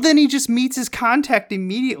time. So, well, then he just meets his contact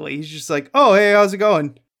immediately. He's just like, oh, hey, how's it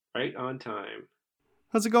going? right on time.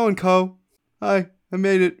 How's it going, Ko? Hi, I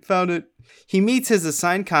made it, found it. He meets his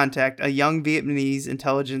assigned contact, a young Vietnamese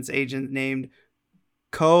intelligence agent named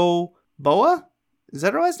Ko Boa? Is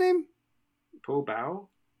that her last name? Po Bao?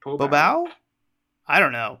 Po Bao? I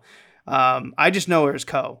don't know. I just know her as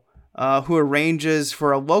Ko, who arranges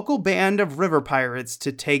for a local band of river pirates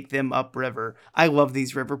to take them upriver. I love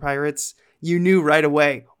these river pirates. You knew right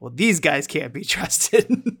away, well, these guys can't be trusted.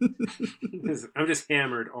 I'm just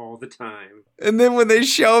hammered all the time. And then when they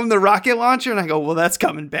show him the rocket launcher, and I go, well, that's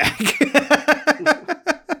coming back.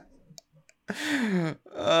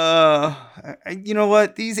 You know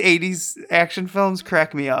what? These 80s action films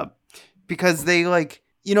crack me up because they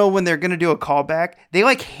when they're going to do a callback, they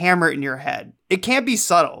hammer it in your head. It can't be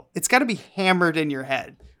subtle. It's got to be hammered in your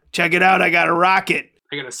head. Check it out. I got a rocket.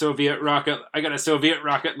 I got a Soviet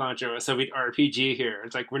rocket launcher, a Soviet RPG here.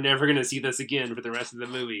 It's like, we're never going to see this again for the rest of the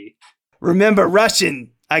movie. Remember,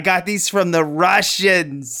 Russian. I got these from the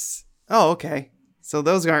Russians. Oh, okay. So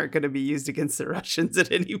those aren't going to be used against the Russians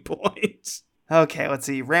at any point. Okay, let's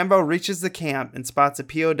see. Rambo reaches the camp and spots a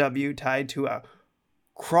POW tied to a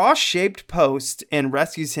cross-shaped post and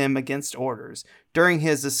rescues him against orders. During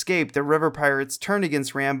his escape, the river pirates turn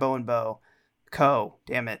against Rambo and Ko.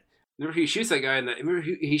 Damn it. Remember, he shoots that guy in the.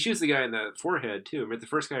 He shoots the guy in the forehead too. Remember, the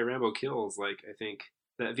first guy Rambo kills, I think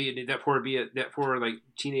that poor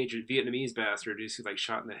teenage Vietnamese bastard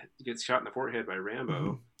gets shot in the forehead by Rambo.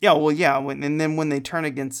 Mm-hmm. Yeah, well, yeah. And then when they turn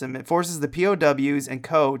against him, it forces the POWs and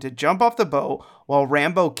Ko to jump off the boat while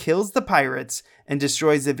Rambo kills the pirates and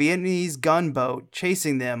destroys the Vietnamese gunboat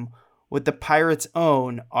chasing them with the pirates'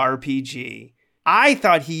 own RPG. I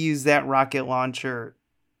thought he used that rocket launcher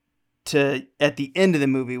at the end of the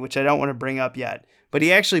movie, which I don't want to bring up yet, but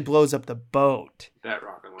he actually blows up the boat. That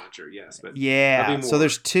rocket launcher, yes, but yeah. So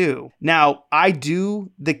there's two. Now,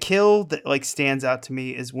 the kill that stands out to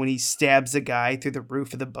me is when he stabs a guy through the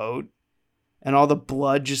roof of the boat, and all the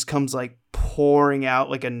blood just comes pouring out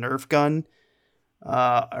like a Nerf gun,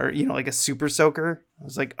 or like a super soaker. I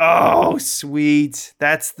was like, oh, sweet.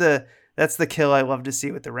 That's the kill I love to see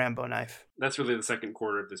with the Rambo knife. That's really the second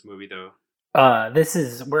quarter of this movie, though.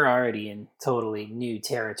 We're already in totally new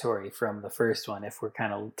territory from the first one. If we're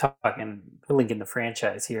kind of linking the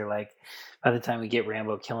franchise here, by the time we get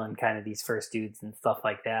Rambo killing kind of these first dudes and stuff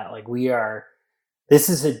like that, this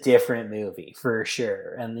is a different movie for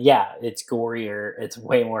sure. And yeah, it's gorier, it's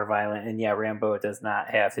way more violent. And yeah, Rambo does not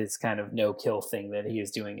have his kind of no kill thing that he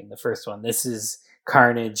was doing in the first one. This is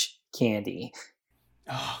carnage candy.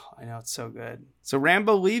 Oh, I know, it's so good. So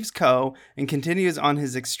Rambo leaves Ko and continues on to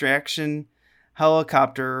his extraction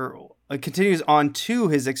helicopter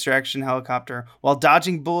while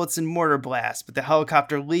dodging bullets and mortar blasts, but the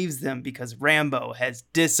helicopter leaves them because Rambo has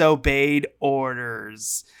disobeyed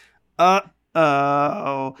orders.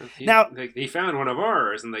 Now he found one of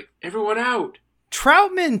ours and everyone out.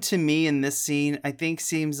 Troutman, to me, in this scene, I think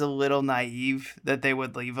seems a little naive that they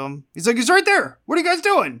would leave him. He's like, he's right there. What are you guys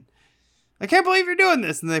doing? I can't believe you're doing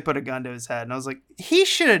this. And they put a gun to his head. And I was like, he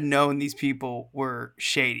should have known these people were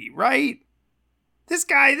shady, right? This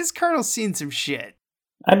colonel's seen some shit.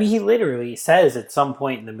 I mean, he literally says at some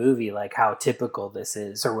point in the movie, how typical this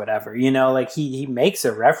is or whatever, he makes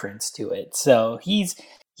a reference to it. So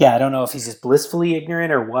I don't know if he's just blissfully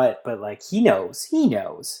ignorant or what, but he knows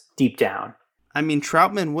deep down. I mean,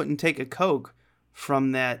 Troutman wouldn't take a Coke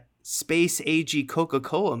from that space agey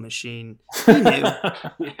Coca-Cola machine. He knew.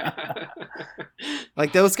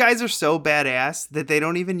 Those guys are so badass that they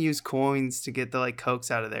don't even use coins to get the Cokes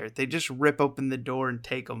out of there. They just rip open the door and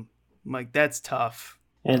take them. I'm like, that's tough.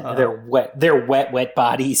 And they're wet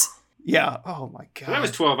bodies. Yeah. Oh my god. When I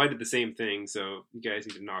was 12, I did the same thing. So you guys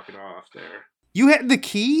need to knock it off there. You had the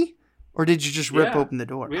key, or did you just rip open the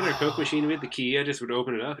door? We had our Coke machine. We had the key. I just would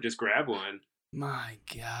open it up and just grab one. My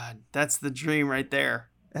god, that's the dream right there.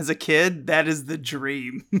 As a kid, that is the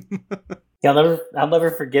dream. Yeah, I'll never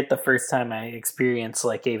forget the first time I experienced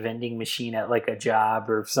a vending machine at a job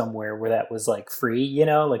or somewhere where that was free, you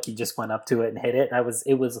just went up to it and hit it.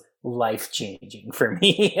 It was life changing for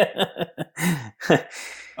me.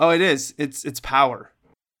 Oh, it is. It's power.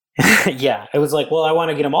 Yeah, it was well, I want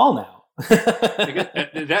to get them all now.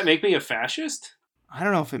 Did that make me a fascist? I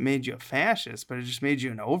don't know if it made you a fascist, but it just made you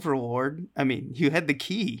an overlord. I mean, you had the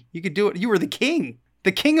key. You could do it. You were the king.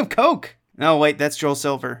 The king of Coke. No, wait, that's Joel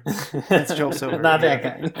Silver. That's Joel Silver. Not that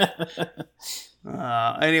guy.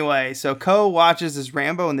 Anyway, so Ko watches as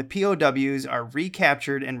Rambo and the POWs are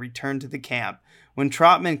recaptured and returned to the camp. When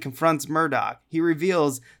Trotman confronts Murdoch, he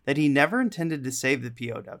reveals that he never intended to save the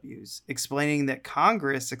POWs, explaining that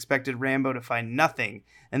Congress expected Rambo to find nothing,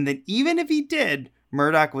 and that even if he did,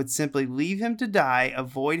 Murdoch would simply leave him to die,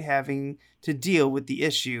 avoid having to deal with the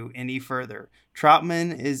issue any further.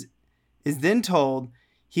 Trotman is then told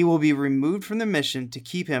he will be removed from the mission to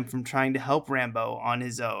keep him from trying to help Rambo on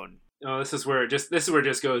his own. Oh, this is where it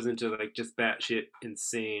just goes into like just batshit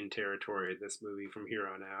insane territory. This movie from here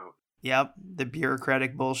on out. Yep, the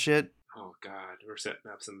bureaucratic bullshit. Oh God, we're setting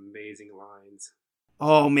up some amazing lines.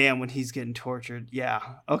 Oh man, when he's getting tortured. Yeah.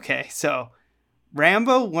 Okay, so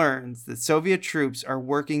Rambo learns that Soviet troops are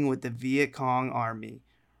working with the Viet Cong army.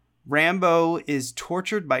 Rambo is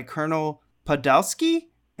tortured by Colonel Podolsky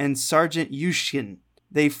and Sergeant Yushkin.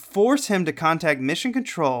 They force him to contact Mission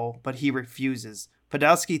Control, but he refuses.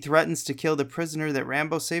 Podolsky threatens to kill the prisoner that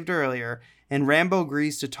Rambo saved earlier, and Rambo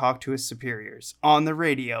agrees to talk to his superiors. On the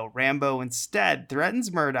radio, Rambo instead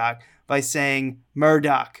threatens Murdoch by saying,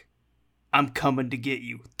 "Murdoch, I'm coming to get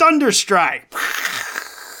you. Thunderstrike!"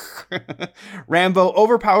 Rambo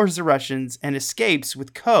overpowers the Russians and escapes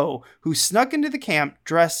with Ko, who snuck into the camp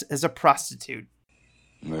dressed as a prostitute.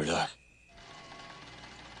 Murdoch.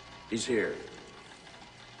 He's here.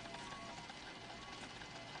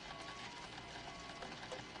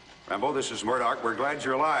 Rambo, this is Murdoch. We're glad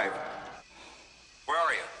you're alive. Where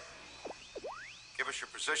are you? Give us your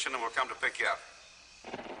position and we'll come to pick you up.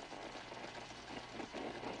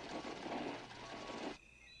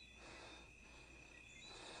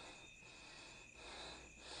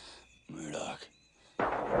 Murdoch.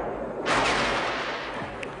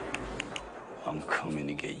 I'm coming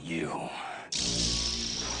to get you.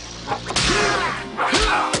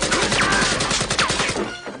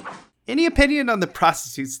 Any opinion on the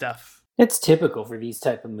prostitute stuff? It's typical for these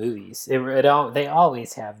type of movies. They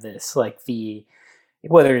always have this, like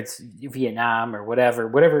whether it's Vietnam or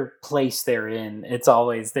whatever place they're in. They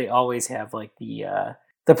always have like the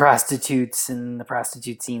prostitutes and the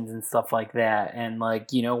prostitute scenes and stuff like that. And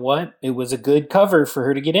like, you know what? It was a good cover for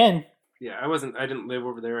her to get in. Yeah, I didn't live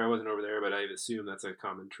over there. I wasn't over there, but I assume that's a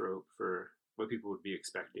common trope for what people would be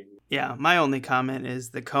expecting. Yeah, my only comment is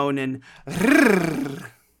the Conan.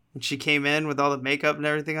 When she came in with all the makeup and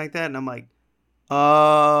everything like that, and I'm like,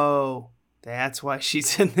 oh, that's why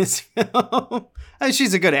she's in this film. I mean,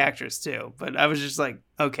 she's a good actress too, but I was just like,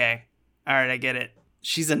 okay, all right, I get it.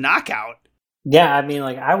 She's a knockout. Yeah, I mean,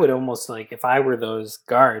 like, I would almost, like, if I were those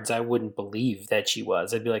guards, I wouldn't believe that she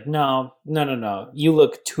was. I'd be like, no, you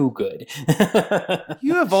look too good.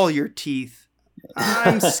 You have all your teeth.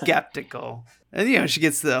 I'm skeptical. And, she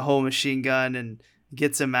gets the whole machine gun and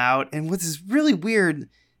gets him out. And what's really weird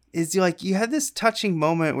is you have this touching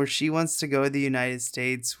moment where she wants to go to the United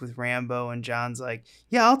States with Rambo, and John's like,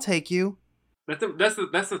 yeah, I'll take you. This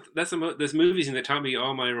movie's that taught me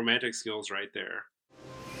all my romantic skills right there.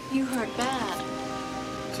 You hurt bad.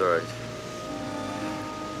 It's all right.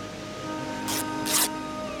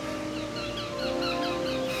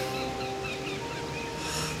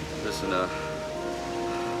 Listen,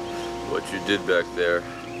 what you did back there,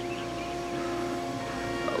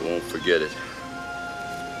 I won't forget it.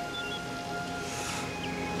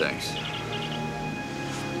 Thanks.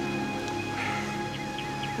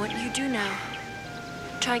 What do you do now?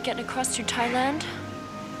 Try getting across to Thailand?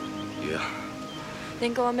 Yeah.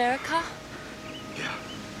 Then go America? Yeah.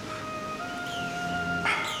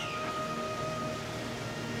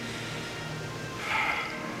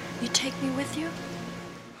 You take me with you?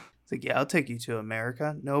 It's like, yeah, I'll take you to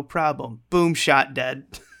America. No problem. Boom, shot dead.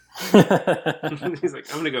 He's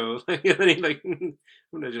like, I'm gonna go. I'm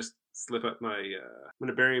gonna just slip up I'm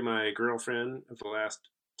gonna bury my girlfriend for the last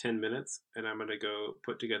 10 minutes, and I'm gonna go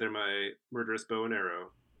put together my murderous bow and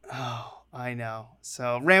arrow. Oh, I know.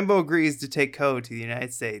 So Rambo agrees to take Ko to the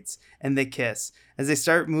United States, and they kiss. As they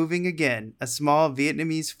start moving again, a small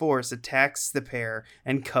Vietnamese force attacks the pair,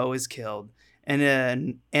 and Ko is killed. And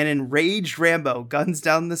an enraged Rambo guns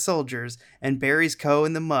down the soldiers and buries Ko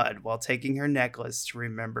in the mud while taking her necklace to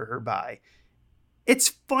remember her by. It's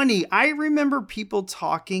funny. I remember people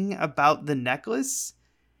talking about the necklace,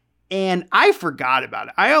 and I forgot about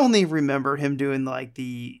it. I only remember him doing like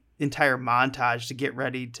the entire montage to get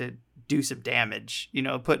ready to do some damage,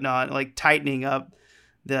 putting on, like, tightening up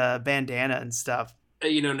the bandana and stuff.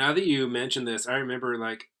 Now that you mention this, I remember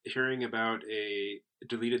like hearing about a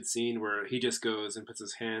deleted scene where he just goes and puts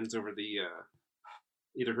his hands over the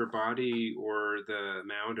either her body or the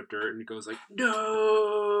mound of dirt and goes like,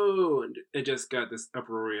 no, and it just got this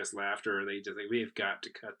uproarious laughter, and they just like, we have got to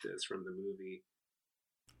cut this from the movie.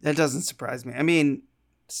 That doesn't surprise me. I mean,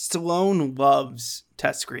 Stallone loves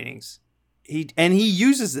test screenings. He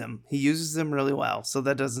uses them. He uses them really well, so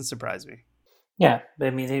that doesn't surprise me. Yeah, I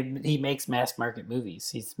mean, he makes mass market movies.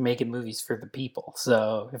 He's making movies for the people.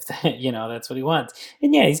 So if that, that's what he wants,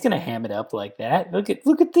 and yeah, he's gonna ham it up like that. Look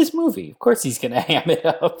at this movie. Of course, he's gonna ham it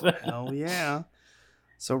up. Hell yeah!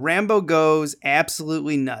 So Rambo goes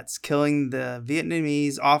absolutely nuts, killing the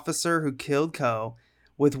Vietnamese officer who killed Ko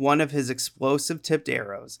with one of his explosive tipped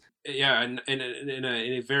arrows. Yeah, and in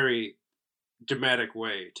a very dramatic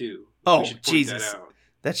way too. Oh Jesus!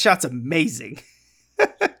 That shot's amazing.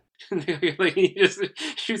 Like he just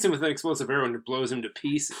shoots him with an explosive arrow and it blows him to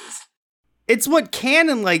pieces. It's what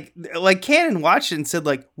Cannon Cannon watched it and said,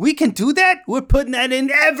 like, we can do that? We're putting that in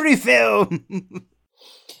every film.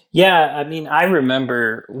 Yeah, I mean, I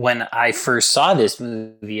remember when I first saw this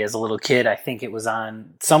movie as a little kid, I think it was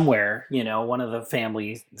on somewhere, one of the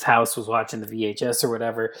family's house was watching the VHS or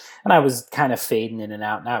whatever, and I was kind of fading in and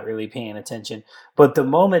out, not really paying attention. But the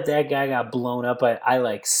moment that guy got blown up, I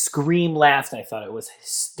like scream laughed. I thought it was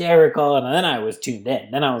hysterical, and then I was tuned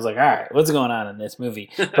in. Then I was like, all right, what's going on in this movie?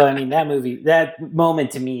 But I mean, that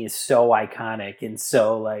moment to me is so iconic and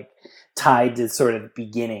so like tied to sort of the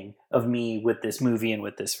beginning of me with this movie and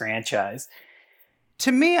with this franchise.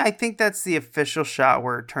 To me, I think that's the official shot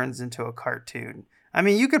where it turns into a cartoon. I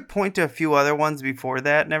mean, you could point to a few other ones before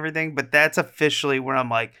that and everything, but that's officially where I'm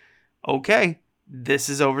like, okay, this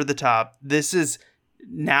is over the top. This is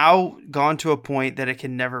now gone to a point that it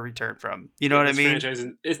can never return from. You know what I mean? Franchise,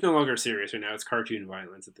 it's no longer serious right now. It's cartoon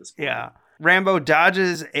violence at this point. Yeah. Rambo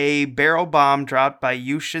dodges a barrel bomb dropped by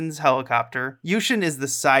Yushin's helicopter. Yushin is the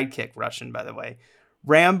sidekick Russian, by the way.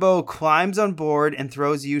 Rambo climbs on board and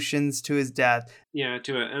throws Yushin's to his death. Yeah,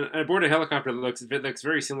 aboard a helicopter that looks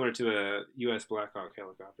very similar to a U.S. Black Hawk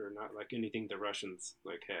helicopter, not like anything the Russians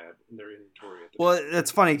had in their inventory. Well, that's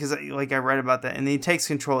funny because I read about that, and he takes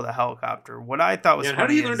control of the helicopter. What I thought was funny how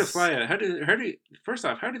do you learn to fly how do you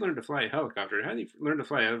learn to fly a helicopter? How do you learn to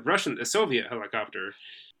fly a Soviet helicopter?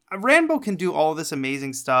 Rambo can do all this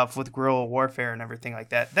amazing stuff with guerrilla warfare and everything like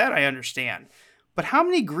that. That I understand. But how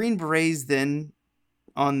many Green Berets then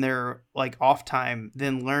on their off time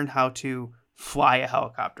then learned how to fly a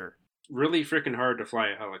helicopter? Really freaking hard to fly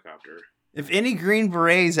a helicopter. If any Green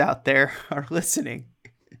Berets out there are listening,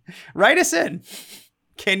 write us in.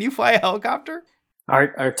 Can you fly a helicopter?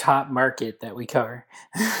 Our top market that we cover.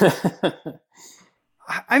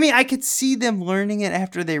 I mean, I could see them learning it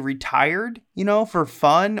after they retired, for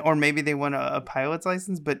fun, or maybe they want a pilot's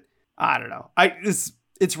license, but I don't know.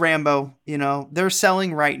 It's Rambo, they're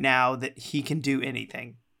selling right now that he can do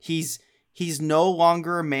anything. He's no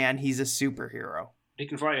longer a man. He's a superhero. He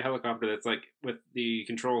can fly a helicopter that's with the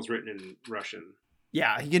controls written in Russian.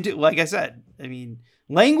 Yeah, he can do, like I said, I mean,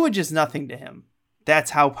 language is nothing to him.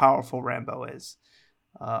 That's how powerful Rambo is.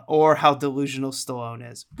 Or how delusional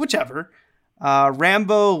Stallone is. Whichever.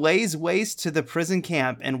 Rambo lays waste to the prison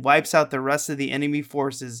camp and wipes out the rest of the enemy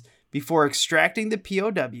forces before extracting the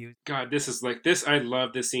POWs. God, this is this. I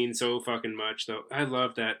love this scene so fucking much, though. I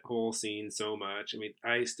love that whole scene so much. I mean,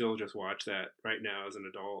 I still just watch that right now as an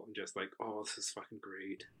adult and just oh, this is fucking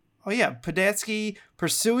great. Oh yeah, Podatsky,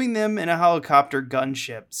 pursuing them in a helicopter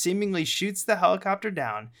gunship, seemingly shoots the helicopter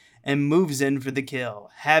down and moves in for the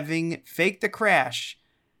kill. Having faked the crash,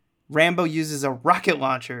 Rambo uses a rocket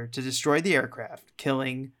launcher to destroy the aircraft,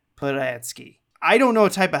 killing Podatsky. I don't know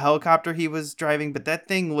what type of helicopter he was driving, but that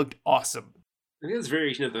thing looked awesome. I think it's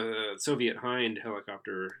variation of the Soviet Hind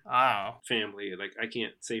helicopter family. I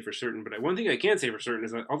can't say for certain, but one thing I can say for certain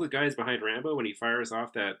is that all the guys behind Rambo, when he fires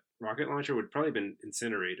off that rocket launcher, would probably have been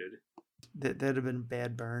incinerated. That'd have been a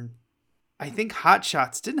bad burn. I think Hot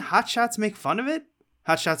Shots, didn't Hot Shots make fun of it?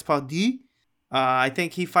 Hot Shots Paul D? I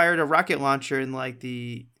think he fired a rocket launcher in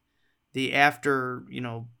the after,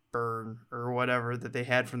 burn or whatever that they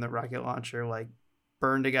had from the rocket launcher,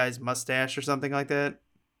 burned a guy's mustache or something like that.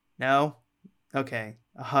 No? Okay.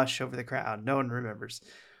 A hush over the crowd. No one remembers.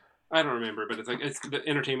 I don't remember, but it's the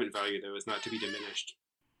entertainment value, though, is not to be diminished.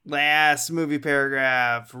 Last movie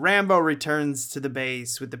paragraph. Rambo returns to the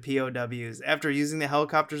base with the POWs after using the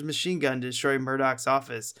helicopter's machine gun to destroy Murdoch's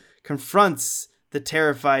office, confronts the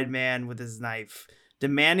terrified man with his knife.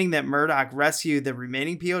 Demanding that Murdoch rescue the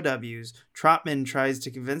remaining POWs, Trotman tries to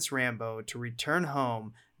convince Rambo to return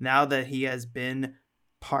home now that he has been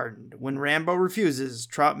pardoned. When Rambo refuses,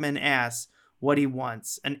 Trotman asks what he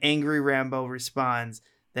wants. An angry Rambo responds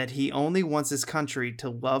that he only wants his country to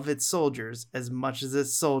love its soldiers as much as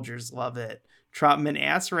its soldiers love it. Trotman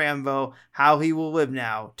asks Rambo how he will live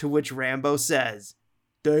now, to which Rambo says,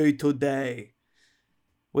 day to day.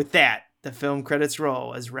 With that, The film credits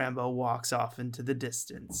roll as Rambo walks off into the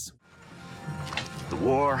distance. The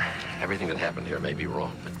war, everything that happened here may be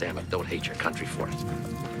wrong, but damn it, don't hate your country for it.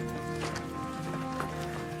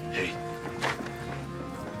 Hey,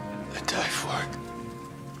 I die for it.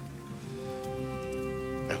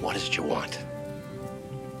 And what is it you want?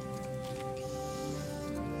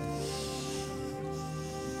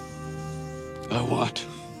 I want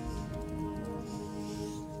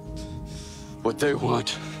what they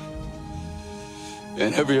want.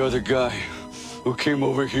 And every other guy who came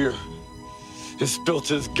over here and spilt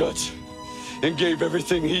his guts and gave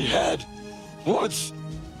everything he had once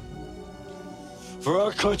for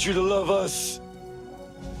our country to love us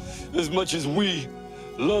as much as we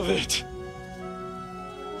love it.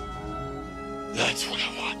 That's what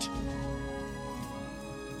I want.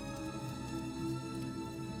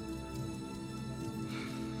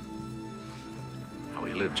 How will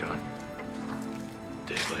you live, John?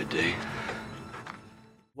 Day by day.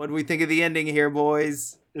 What do we think of the ending here,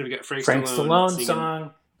 boys? And we got Frank Stallone singing.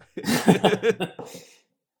 song.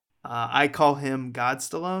 I call him God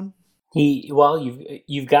Stallone.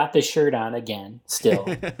 You've got the shirt on again, still,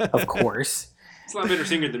 of course. He's a lot better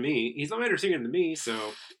singer than me. He's a lot better singer than me, so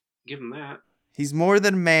give him that. He's more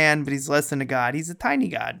than a man, but he's less than a god. He's a tiny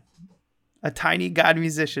god. A tiny god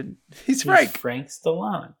musician. He's Frank. Frank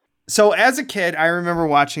Stallone. So as a kid, I remember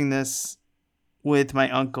watching this with my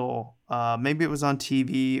uncle. Maybe it was on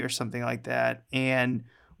TV or something like that. And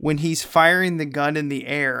when he's firing the gun in the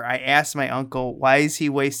air, I asked my uncle, why is he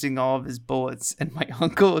wasting all of his bullets? And my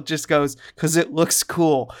uncle just goes, because it looks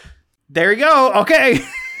cool. There you go. Okay.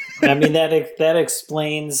 I mean, that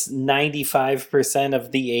explains 95%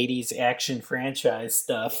 of the 80s action franchise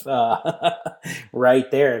stuff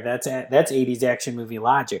right there. That's 80s action movie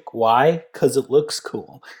logic. Why? Because it looks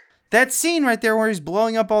cool. That scene right there where he's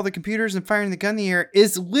blowing up all the computers and firing the gun in the air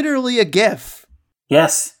is literally a GIF.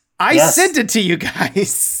 Yes. I sent it to you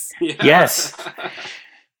guys. Yeah. Yes.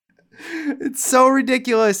 It's so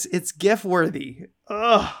ridiculous. It's GIF worthy.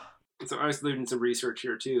 Ugh. So I was doing some research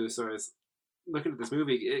here too. So I was looking at this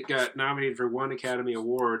movie. It got nominated for 1 Academy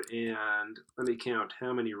Award, and let me count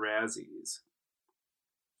how many Razzies.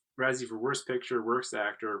 Razzie for Worst Picture, Worst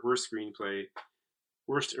Actor, Worst Screenplay,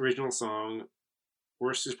 Worst Original Song,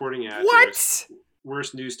 Worst Supporting Actress, What?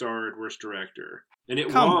 Worst New Star, Worst Director. And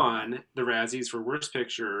it won the Razzies for Worst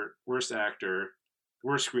Picture, Worst Actor,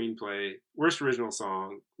 Worst Screenplay, Worst Original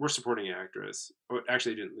Song, Worst Supporting Actress. Oh, it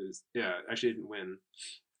actually didn't lose. Yeah, actually didn't win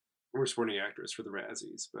Worst Supporting Actress for the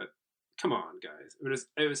Razzies. But come on, guys.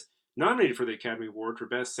 It was nominated for the Academy Award for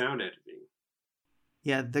Best Sound Editing.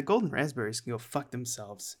 Yeah, the Golden Raspberries can go fuck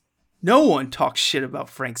themselves. No one talks shit about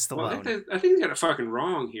Frank Stallone. Well, I think they got it fucking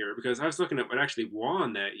wrong here, because I was looking at what actually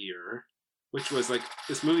won that year, which was like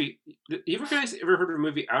this movie. You guys ever heard of a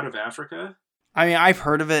movie Out of Africa? I mean, I've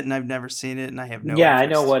heard of it and I've never seen it, and I have no Yeah, interest.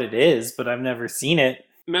 I know what it is, but I've never seen it.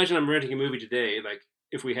 Imagine I'm renting a movie today, like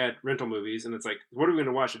if we had rental movies, and it's like, what are we going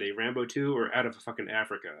to watch today? Rambo 2 or Out of fucking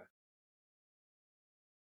Africa?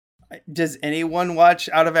 Does anyone watch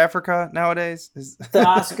Out of Africa nowadays? The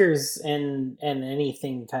Oscars and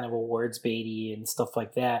anything kind of awards baity and stuff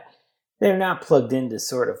like that, they're not plugged into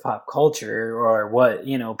sort of pop culture or what,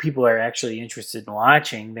 people are actually interested in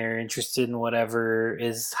watching. They're interested in whatever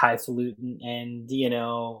is highfalutin and,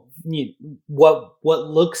 what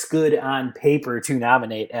looks good on paper to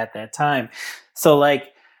nominate at that time. So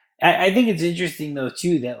like, I think it's interesting though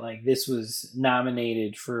too, that like this was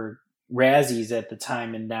nominated for Razzies at the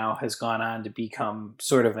time and now has gone on to become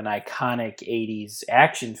sort of an iconic 80s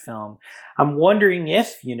action film. I'm wondering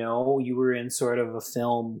if, you were in sort of a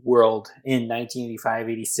film world in 1985,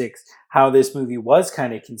 86, how this movie was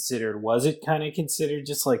kind of considered. Was it kind of considered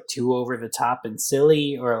just like too over the top and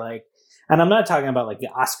silly, or like, and I'm not talking about like the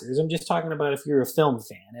Oscars. I'm just talking about if you're a film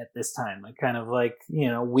fan at this time, like kind of like,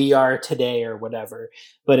 we are today or whatever.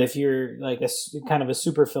 But if you're like a kind of a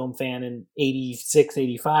super film fan in 86,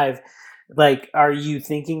 85, like, are you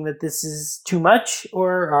thinking that this is too much,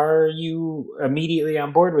 or are you immediately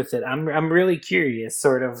on board with it? I'm really curious,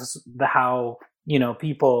 sort of how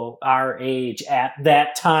people our age at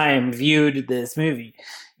that time viewed this movie.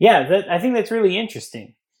 Yeah, I think that's really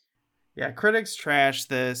interesting. Yeah, critics trashed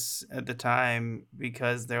this at the time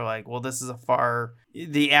because they're like, well, this is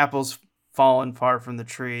the apple's fallen far from the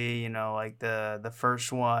tree. Like the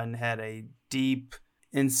first one had a deep,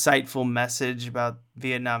 insightful message about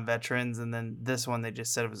Vietnam veterans, and then this one they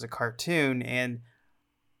just said it was a cartoon. And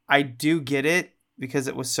I do get it because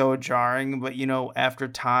it was so jarring, but after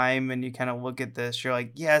time and you kind of look at this, you're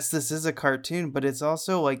like, yes, this is a cartoon, but it's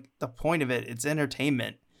also like the point of it, it's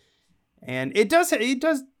entertainment. And it does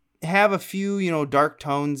have a few, you know, dark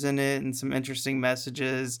tones in it and some interesting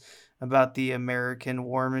messages about the American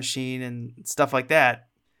war machine and stuff like that.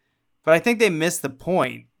 But I think they missed the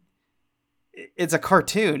point. It's a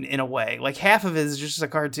cartoon in a way. Like half of it is just a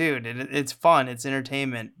cartoon, and it's fun, it's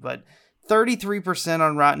entertainment. But 33%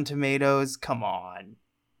 on Rotten Tomatoes, come on.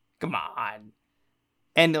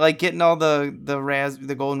 And like getting all the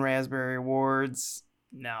Golden Raspberry Awards,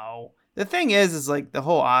 no. The thing is like the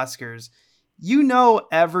whole Oscars, you know,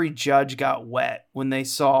 every judge got wet when they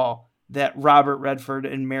saw that Robert Redford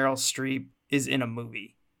and Meryl Streep is in a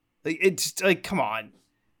movie. Like, it's like, come on.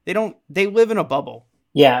 They live in a bubble.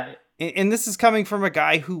 Yeah. And this is coming from a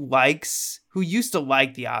guy who used to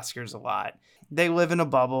like the Oscars a lot. They live in a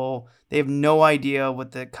bubble. They have no idea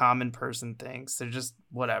what the common person thinks. They're just,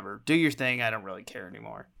 whatever. Do your thing. I don't really care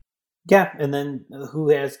anymore. Yeah, and then who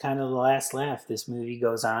has kind of the last laugh? This movie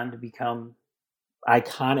goes on to become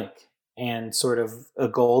iconic and sort of a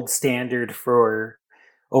gold standard for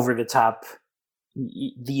over-the-top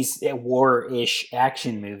these war-ish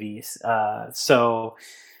action movies. So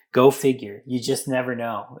go figure. You just never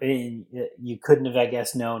know. And you couldn't have, I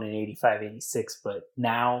guess, known in 85, 86, but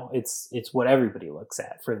now it's what everybody looks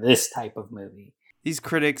at for this type of movie. These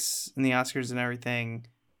critics and the Oscars and everything,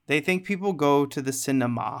 they think people go to the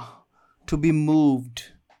cinema to be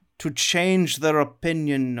moved, to change their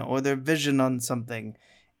opinion or their vision on something.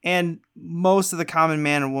 And most of the common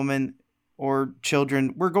man and woman or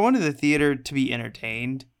children, we're going to the theater to be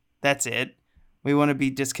entertained. That's it. We want to be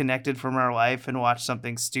disconnected from our life and watch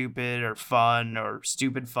something stupid or fun or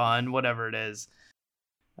stupid fun, whatever it is.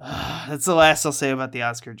 That's the last I'll say about the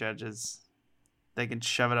Oscar judges. They can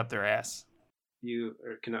shove it up their ass. You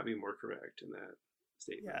cannot be more correct in that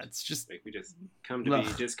statement. Yeah, it's just like we just come to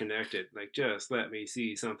be disconnected. Like, just let me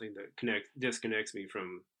see something that disconnects me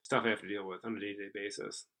from stuff I have to deal with on a day-to-day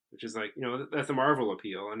basis. Which is like, you know, that's the Marvel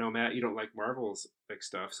appeal. I know, Matt, you don't like Marvel's like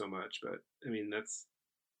stuff so much, but I mean,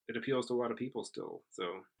 it appeals to a lot of people still. So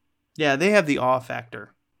yeah, they have the awe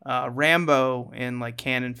factor. Rambo in like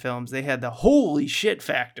canon films, they had the holy shit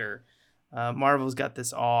factor. Marvel's got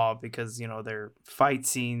this awe because, you know, their fight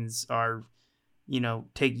scenes are, you know,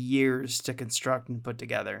 take years to construct and put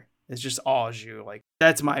together. It's just awes you. Like,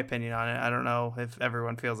 that's my opinion on it. I don't know if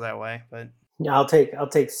everyone feels that way, but yeah, I'll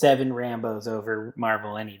take 7 Rambos over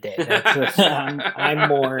Marvel any day. I'm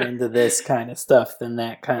more into this kind of stuff than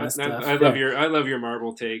that kind of stuff. I love your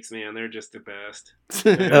Marvel takes, man. They're just the best.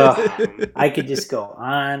 I could just go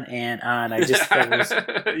on and on.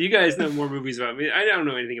 You guys know more movies about me. I don't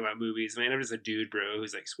know anything about movies, man. I'm just a dude, bro,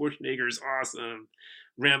 who's like, Schwarzenegger's awesome,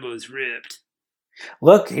 Rambo's ripped.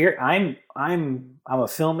 Look here, I'm a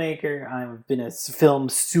filmmaker. I've been a film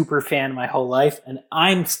super fan my whole life, and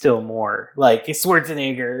I'm still more like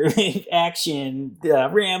Schwarzenegger, action,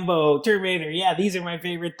 Rambo, Terminator. Yeah, these are my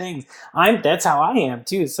favorite things. That's how I am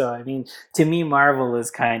too. So I mean, to me, Marvel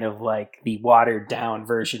is kind of like the watered down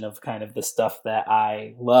version of kind of the stuff that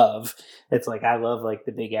I love. It's like I love like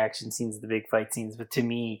the big action scenes, the big fight scenes, but to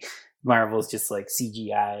me, Marvel's just like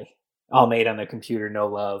CGI. All made on the computer, no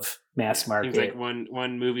love, mass market. Seems like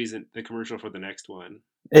one movie's the commercial for the next one.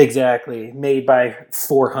 Exactly. Made by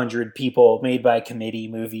 400 people, made by committee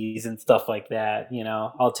movies and stuff like that. You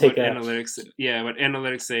know, I'll take analytics. Yeah, what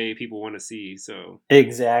analytics say people want to see. So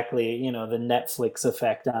exactly, you know, the Netflix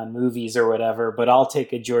effect on movies or whatever. But I'll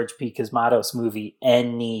take a George P. Cosmatos movie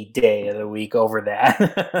any day of the week over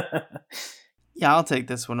that. Yeah, I'll take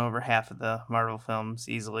this one over half of the Marvel films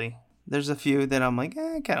easily. There's a few that I'm like,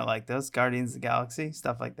 I kind of like those. Guardians of the Galaxy,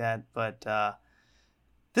 stuff like that. But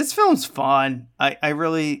this film's fun. I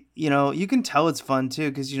really, you know, you can tell it's fun too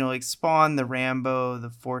because, you know, like Spawn, the Rambo, the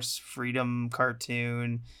Force Freedom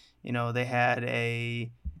cartoon, you know, they had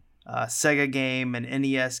a Sega game, an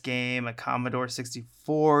NES game, a Commodore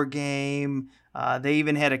 64 game. They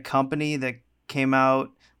even had a company that came out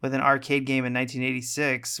with an arcade game in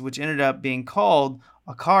 1986, which ended up being called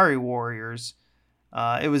Akari Warriors.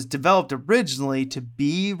 It was developed originally to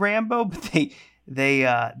be Rambo, but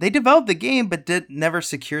they developed the game but never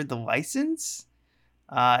secured the license,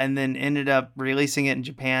 and then ended up releasing it in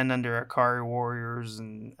Japan under Akari Warriors,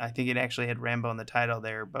 and I think it actually had Rambo in the title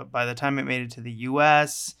there. But by the time it made it to the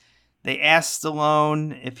U.S., they asked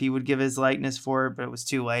Stallone if he would give his likeness for it, but it was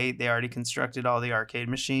too late. They already constructed all the arcade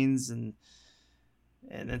machines and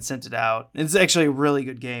then sent it out. It's actually a really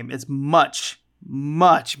good game. It's much,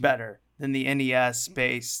 much better than the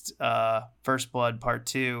NES-based First Blood Part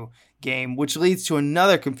 2 game, which leads to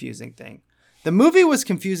another confusing thing. The movie was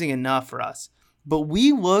confusing enough for us, but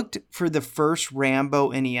we looked for the first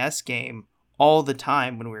Rambo NES game all the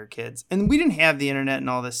time when we were kids. And we didn't have the internet and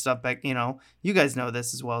all this stuff back, you know, you guys know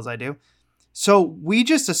this as well as I do. So we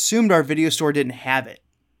just assumed our video store didn't have it.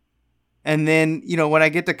 And then, when I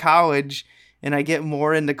get to college and I get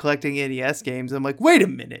more into collecting NES games, I'm like, wait a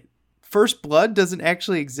minute. First Blood doesn't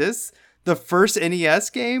actually exist? The first NES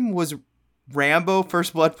game was Rambo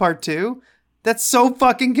First Blood Part 2? That's so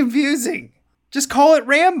fucking confusing. Just call it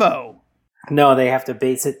Rambo. No, they have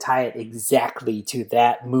to tie it exactly to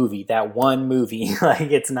that movie, that one movie.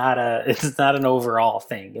 Like it's not an overall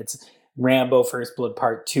thing. It's Rambo First Blood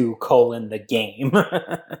Part 2 : the game.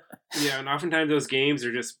 Yeah, and oftentimes those games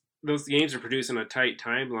are produced on a tight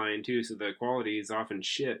timeline too, so the quality is often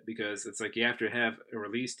shit because it's like you have to have a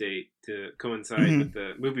release date to coincide with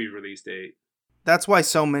the movie release date. That's why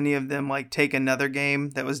so many of them take another game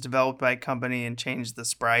that was developed by a company and change the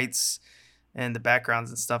sprites and the backgrounds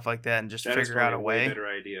and stuff like that and just figure out a way. Way better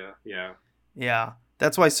idea, yeah. Yeah,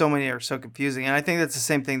 that's why so many are so confusing. And I think that's the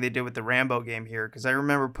same thing they did with the Rambo game here, because I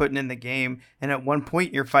remember putting in the game and at one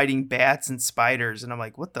point you're fighting bats and spiders and I'm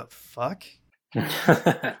like, what the fuck?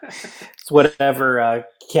 It's whatever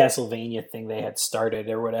Castlevania thing they had started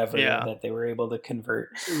or whatever that they were able to convert.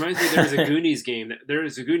 It reminds me there was a Goonies game. There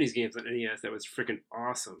was a Goonies game on NES that was freaking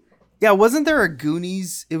awesome. Yeah, wasn't there a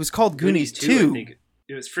Goonies? It was called Goonies 2. I think.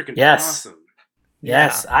 It was freaking awesome.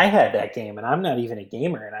 Yes, I had that game, and I'm not even a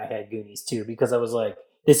gamer, and I had Goonies 2 because I was like,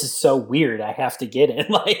 this is so weird, I have to get it.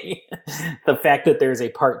 Like, the fact that there's a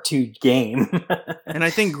Part 2 game. And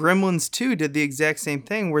I think Gremlins 2 did the exact same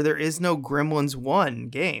thing, where there is no Gremlins 1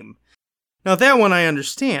 game. Now, that one I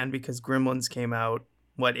understand, because Gremlins came out,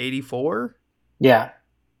 84? Yeah.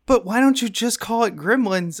 But why don't you just call it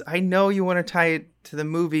Gremlins? I know you want to tie it to the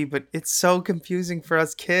movie, but it's so confusing for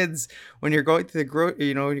us kids when you're going through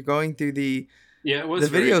you're going through the it was the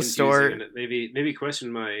video store. And it maybe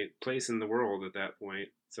questioned my place in the world at that point.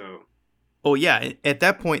 So. Oh yeah, at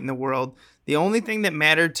that point in the world, the only thing that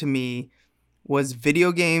mattered to me was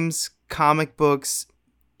video games, comic books.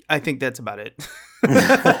 I think that's about it.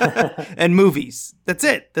 And movies. That's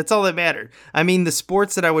it. That's all that mattered. I mean, the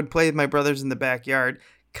sports that I would play with my brothers in the backyard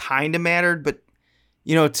kind of mattered, but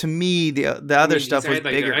to me, the other stuff was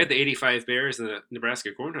bigger. I had the '85 Bears and the Nebraska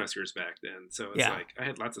Cornhuskers back then, so it's like I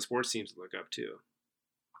had lots of sports teams to look up to.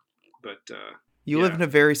 But you lived in a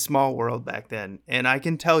very small world back then, and I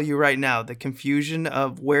can tell you right now, the confusion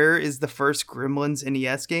of where is the first Gremlins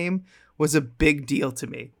NES game was a big deal to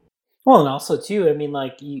me. Well, and also too, I mean,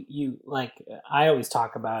 like you I always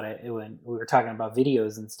talk about it when we were talking about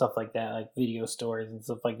videos and stuff like that, like video stores and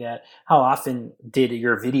stuff like that. How often did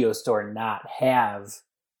your video store not have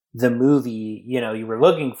the movie, you were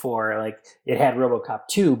looking for? Like it had RoboCop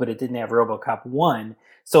 2, but it didn't have RoboCop 1.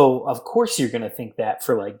 So of course you're going to think that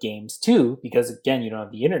for like games too, because again, you don't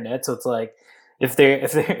have the internet. So it's like, if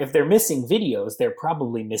they're missing videos, they're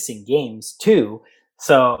probably missing games too.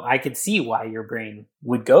 So I could see why your brain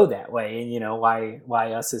would go that way, and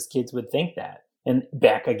why us as kids would think that. And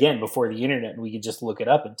back again before the internet, we could just look it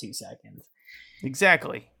up in 2 seconds.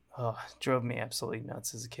 Exactly. Oh, it drove me absolutely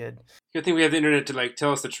nuts as a kid. Good thing we have the internet to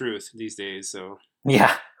tell us the truth these days. So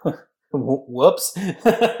yeah. Whoops.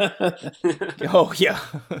 Oh yeah.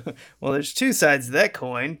 Well, there's two sides to that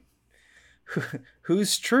coin.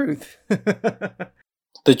 Whose truth?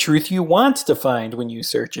 The truth you want to find when you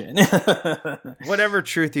search it. Whatever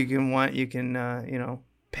truth you can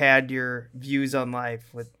pad your views on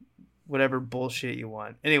life with whatever bullshit you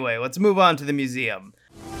want. Anyway, let's move on to the museum.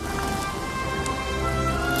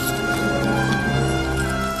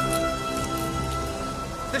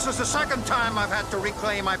 This is the second time I've had to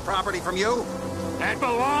reclaim my property from you. That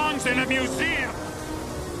belongs in a museum.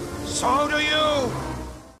 So do you.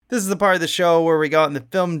 This is the part of the show where we go out in the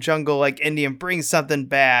film jungle like Indy and bring something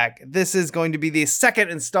back. This is going to be the second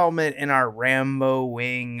installment in our Rambo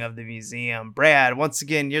wing of the museum. Brad, once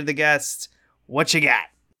again, you're the guest. What you got?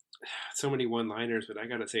 So many one-liners, but I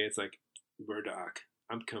gotta say it's like, Murdoch,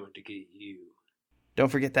 I'm coming to get you. Don't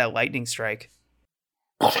forget that lightning strike.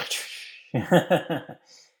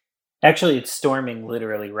 Actually, it's storming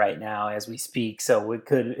literally right now as we speak, so we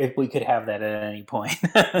could have that at any point.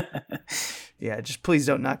 Yeah, just please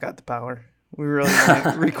don't knock out the power. We really want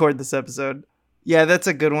to record this episode. Yeah, that's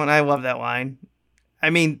a good one. I love that line.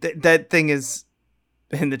 I mean, that thing is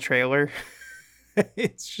in the trailer.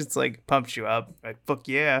 It's just like pumps you up. Like, fuck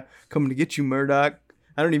yeah, coming to get you, Murdoch.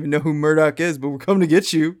 I don't even know who Murdoch is, but we're coming to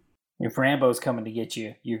get you. If Rambo's coming to get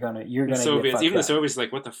you, you're gonna Soviets, get fucked even up. the Soviets,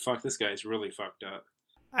 like, what the fuck? This guy's really fucked up.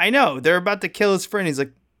 I know. They're about to kill his friend. He's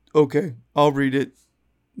like, okay, I'll read it.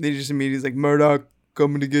 They just immediately like, Murdoch,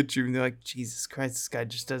 coming to get you. And they're like, Jesus Christ, this guy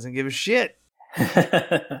just doesn't give a shit.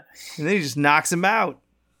 And then he just knocks him out.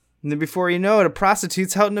 And then before you know it, a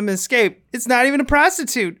prostitute's helping him escape. It's not even a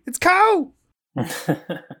prostitute. It's Cow.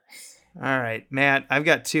 All right, Matt, I've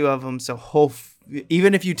got 2 of them, so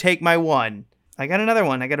even if you take my one, I got another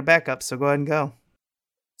one. I got a backup, so go ahead and go.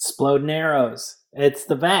 Exploding arrows. It's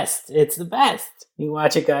the best. It's the best. You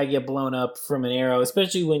watch a guy get blown up from an arrow,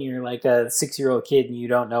 especially when you're like a 6-year-old kid and you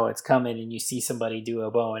don't know it's coming, and you see somebody do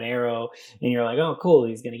a bow and arrow and you're like, oh, cool,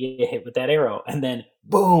 he's going to get hit with that arrow. And then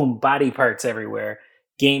boom, body parts everywhere.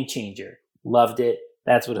 Game changer. Loved it.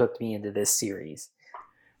 That's what hooked me into this series.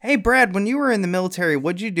 Hey, Brad, when you were in the military,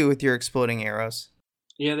 what'd you do with your exploding arrows?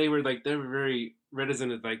 Yeah, they were very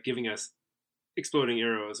reticent at like giving us exploding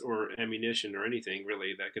arrows or ammunition or anything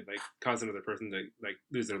really that could like cause another person to like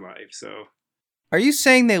lose their life. So, are you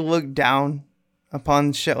saying they look down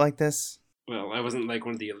upon shit like this? Well, I wasn't like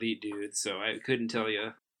one of the elite dudes, so I couldn't tell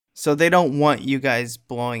you. So they don't want you guys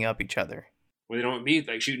blowing up each other. Well, they don't want me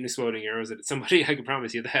like shooting exploding arrows at somebody. I can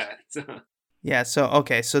promise you that. So. Yeah,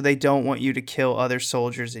 so they don't want you to kill other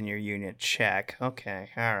soldiers in your unit. Check. Okay,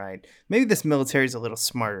 all right. Maybe this military's a little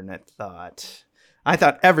smarter than I thought. I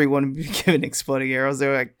thought everyone would be given exploding arrows. They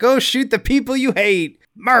were like, go shoot the people you hate.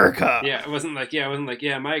 America! Yeah, it wasn't like,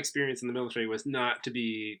 my experience in the military was not to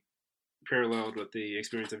be paralleled with the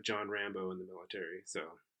experience of John Rambo in the military. So,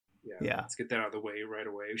 yeah. Let's get that out of the way right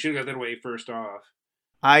away. We should have got that away first off.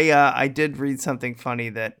 I did read something funny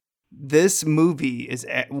that this movie is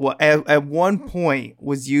at one point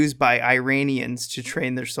was used by Iranians to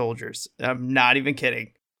train their soldiers. I'm not even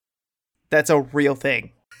kidding. That's a real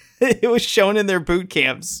thing. It was shown in their boot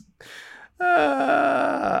camps.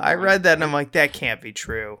 I read that and I'm like, that can't be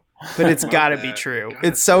true. But it's got to be true.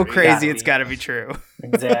 It's so crazy. It's got to be true.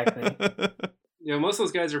 Exactly. Yeah, most of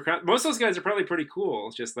those guys are probably pretty cool.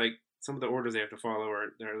 It's just like some of the orders they have to follow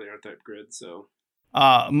aren't that good. So.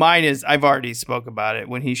 Mine is, I've already spoke about it,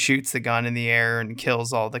 when he shoots the gun in the air and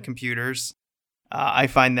kills all the computers. I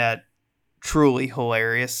find that truly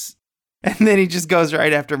hilarious. And then he just goes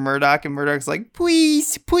right after Murdoch, and Murdoch's like,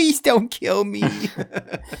 please don't kill me.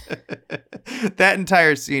 That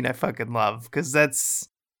entire scene I fucking love, because that's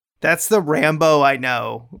the Rambo I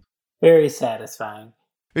know. Very satisfying.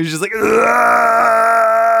 He's just like,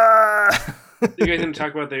 You guys going to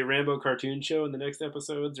talk about the Rambo cartoon show in the next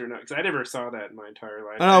episodes or not? Because I never saw that in my entire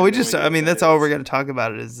life. No, that's all we're going to talk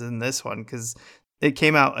about it is in this one, because it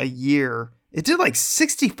came out a year. It did like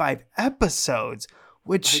 65 episodes,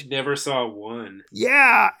 which... I never saw one.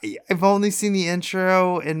 Yeah, I've only seen the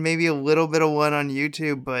intro and maybe a little bit of one on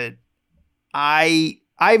YouTube, but I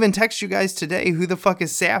even texted you guys today, who the fuck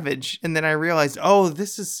is Savage? And then I realized, oh,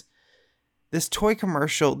 this toy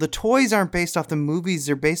commercial, the toys aren't based off the movies,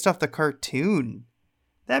 they're based off the cartoon.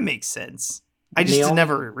 That makes sense. I just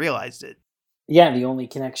never realized it. Yeah, the only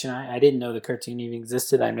connection, I didn't know the cartoon even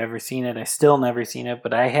existed. I've never seen it. I still never seen it,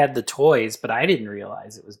 but I had the toys, but I didn't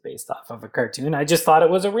realize it was based off of a cartoon. I just thought it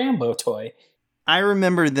was a Rambo toy. I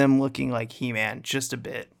remember them looking like He-Man just a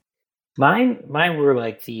bit. Mine were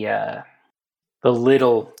like the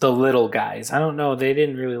little guys. I don't know. They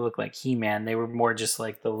didn't really look like He-Man. They were more just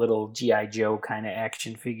like the little G.I. Joe kind of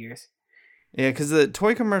action figures. Yeah, because the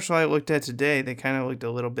toy commercial I looked at today, they kind of looked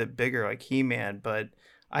a little bit bigger like He-Man, but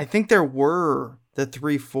I think there were the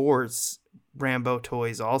 3/4 Rambo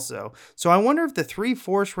toys also. So I wonder if the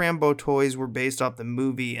 3/4 Rambo toys were based off the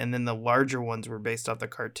movie and then the larger ones were based off the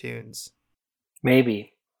cartoons.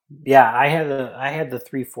 Maybe. Yeah, I had the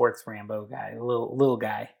 3/4 Rambo guy, little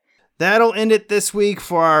guy. That'll end it this week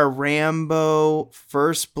for our Rambo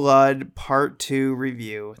First Blood Part 2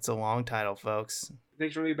 review. It's a long title, folks.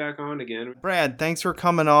 Thanks for being back on again. Brad, thanks for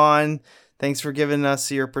coming on. Thanks for giving us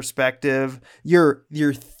your perspective, your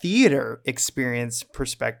theater experience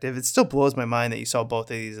perspective. It still blows my mind that you saw both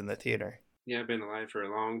of these in the theater. Yeah, I've been alive for a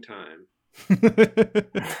long time.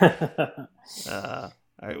 All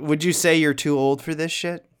right. Would you say you're too old for this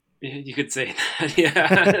shit? You could say that,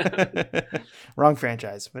 yeah. Wrong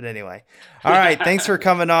franchise, but anyway. All right, thanks for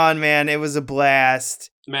coming on, man. It was a blast.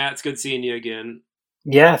 Matt, it's good seeing you again.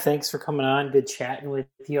 Yeah, thanks for coming on. Good chatting with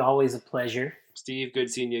you. Always a pleasure. Steve, good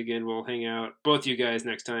seeing you again. We'll hang out, both you guys,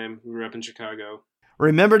 next time we're up in Chicago.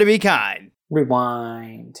 Remember to be kind.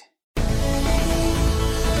 Rewind.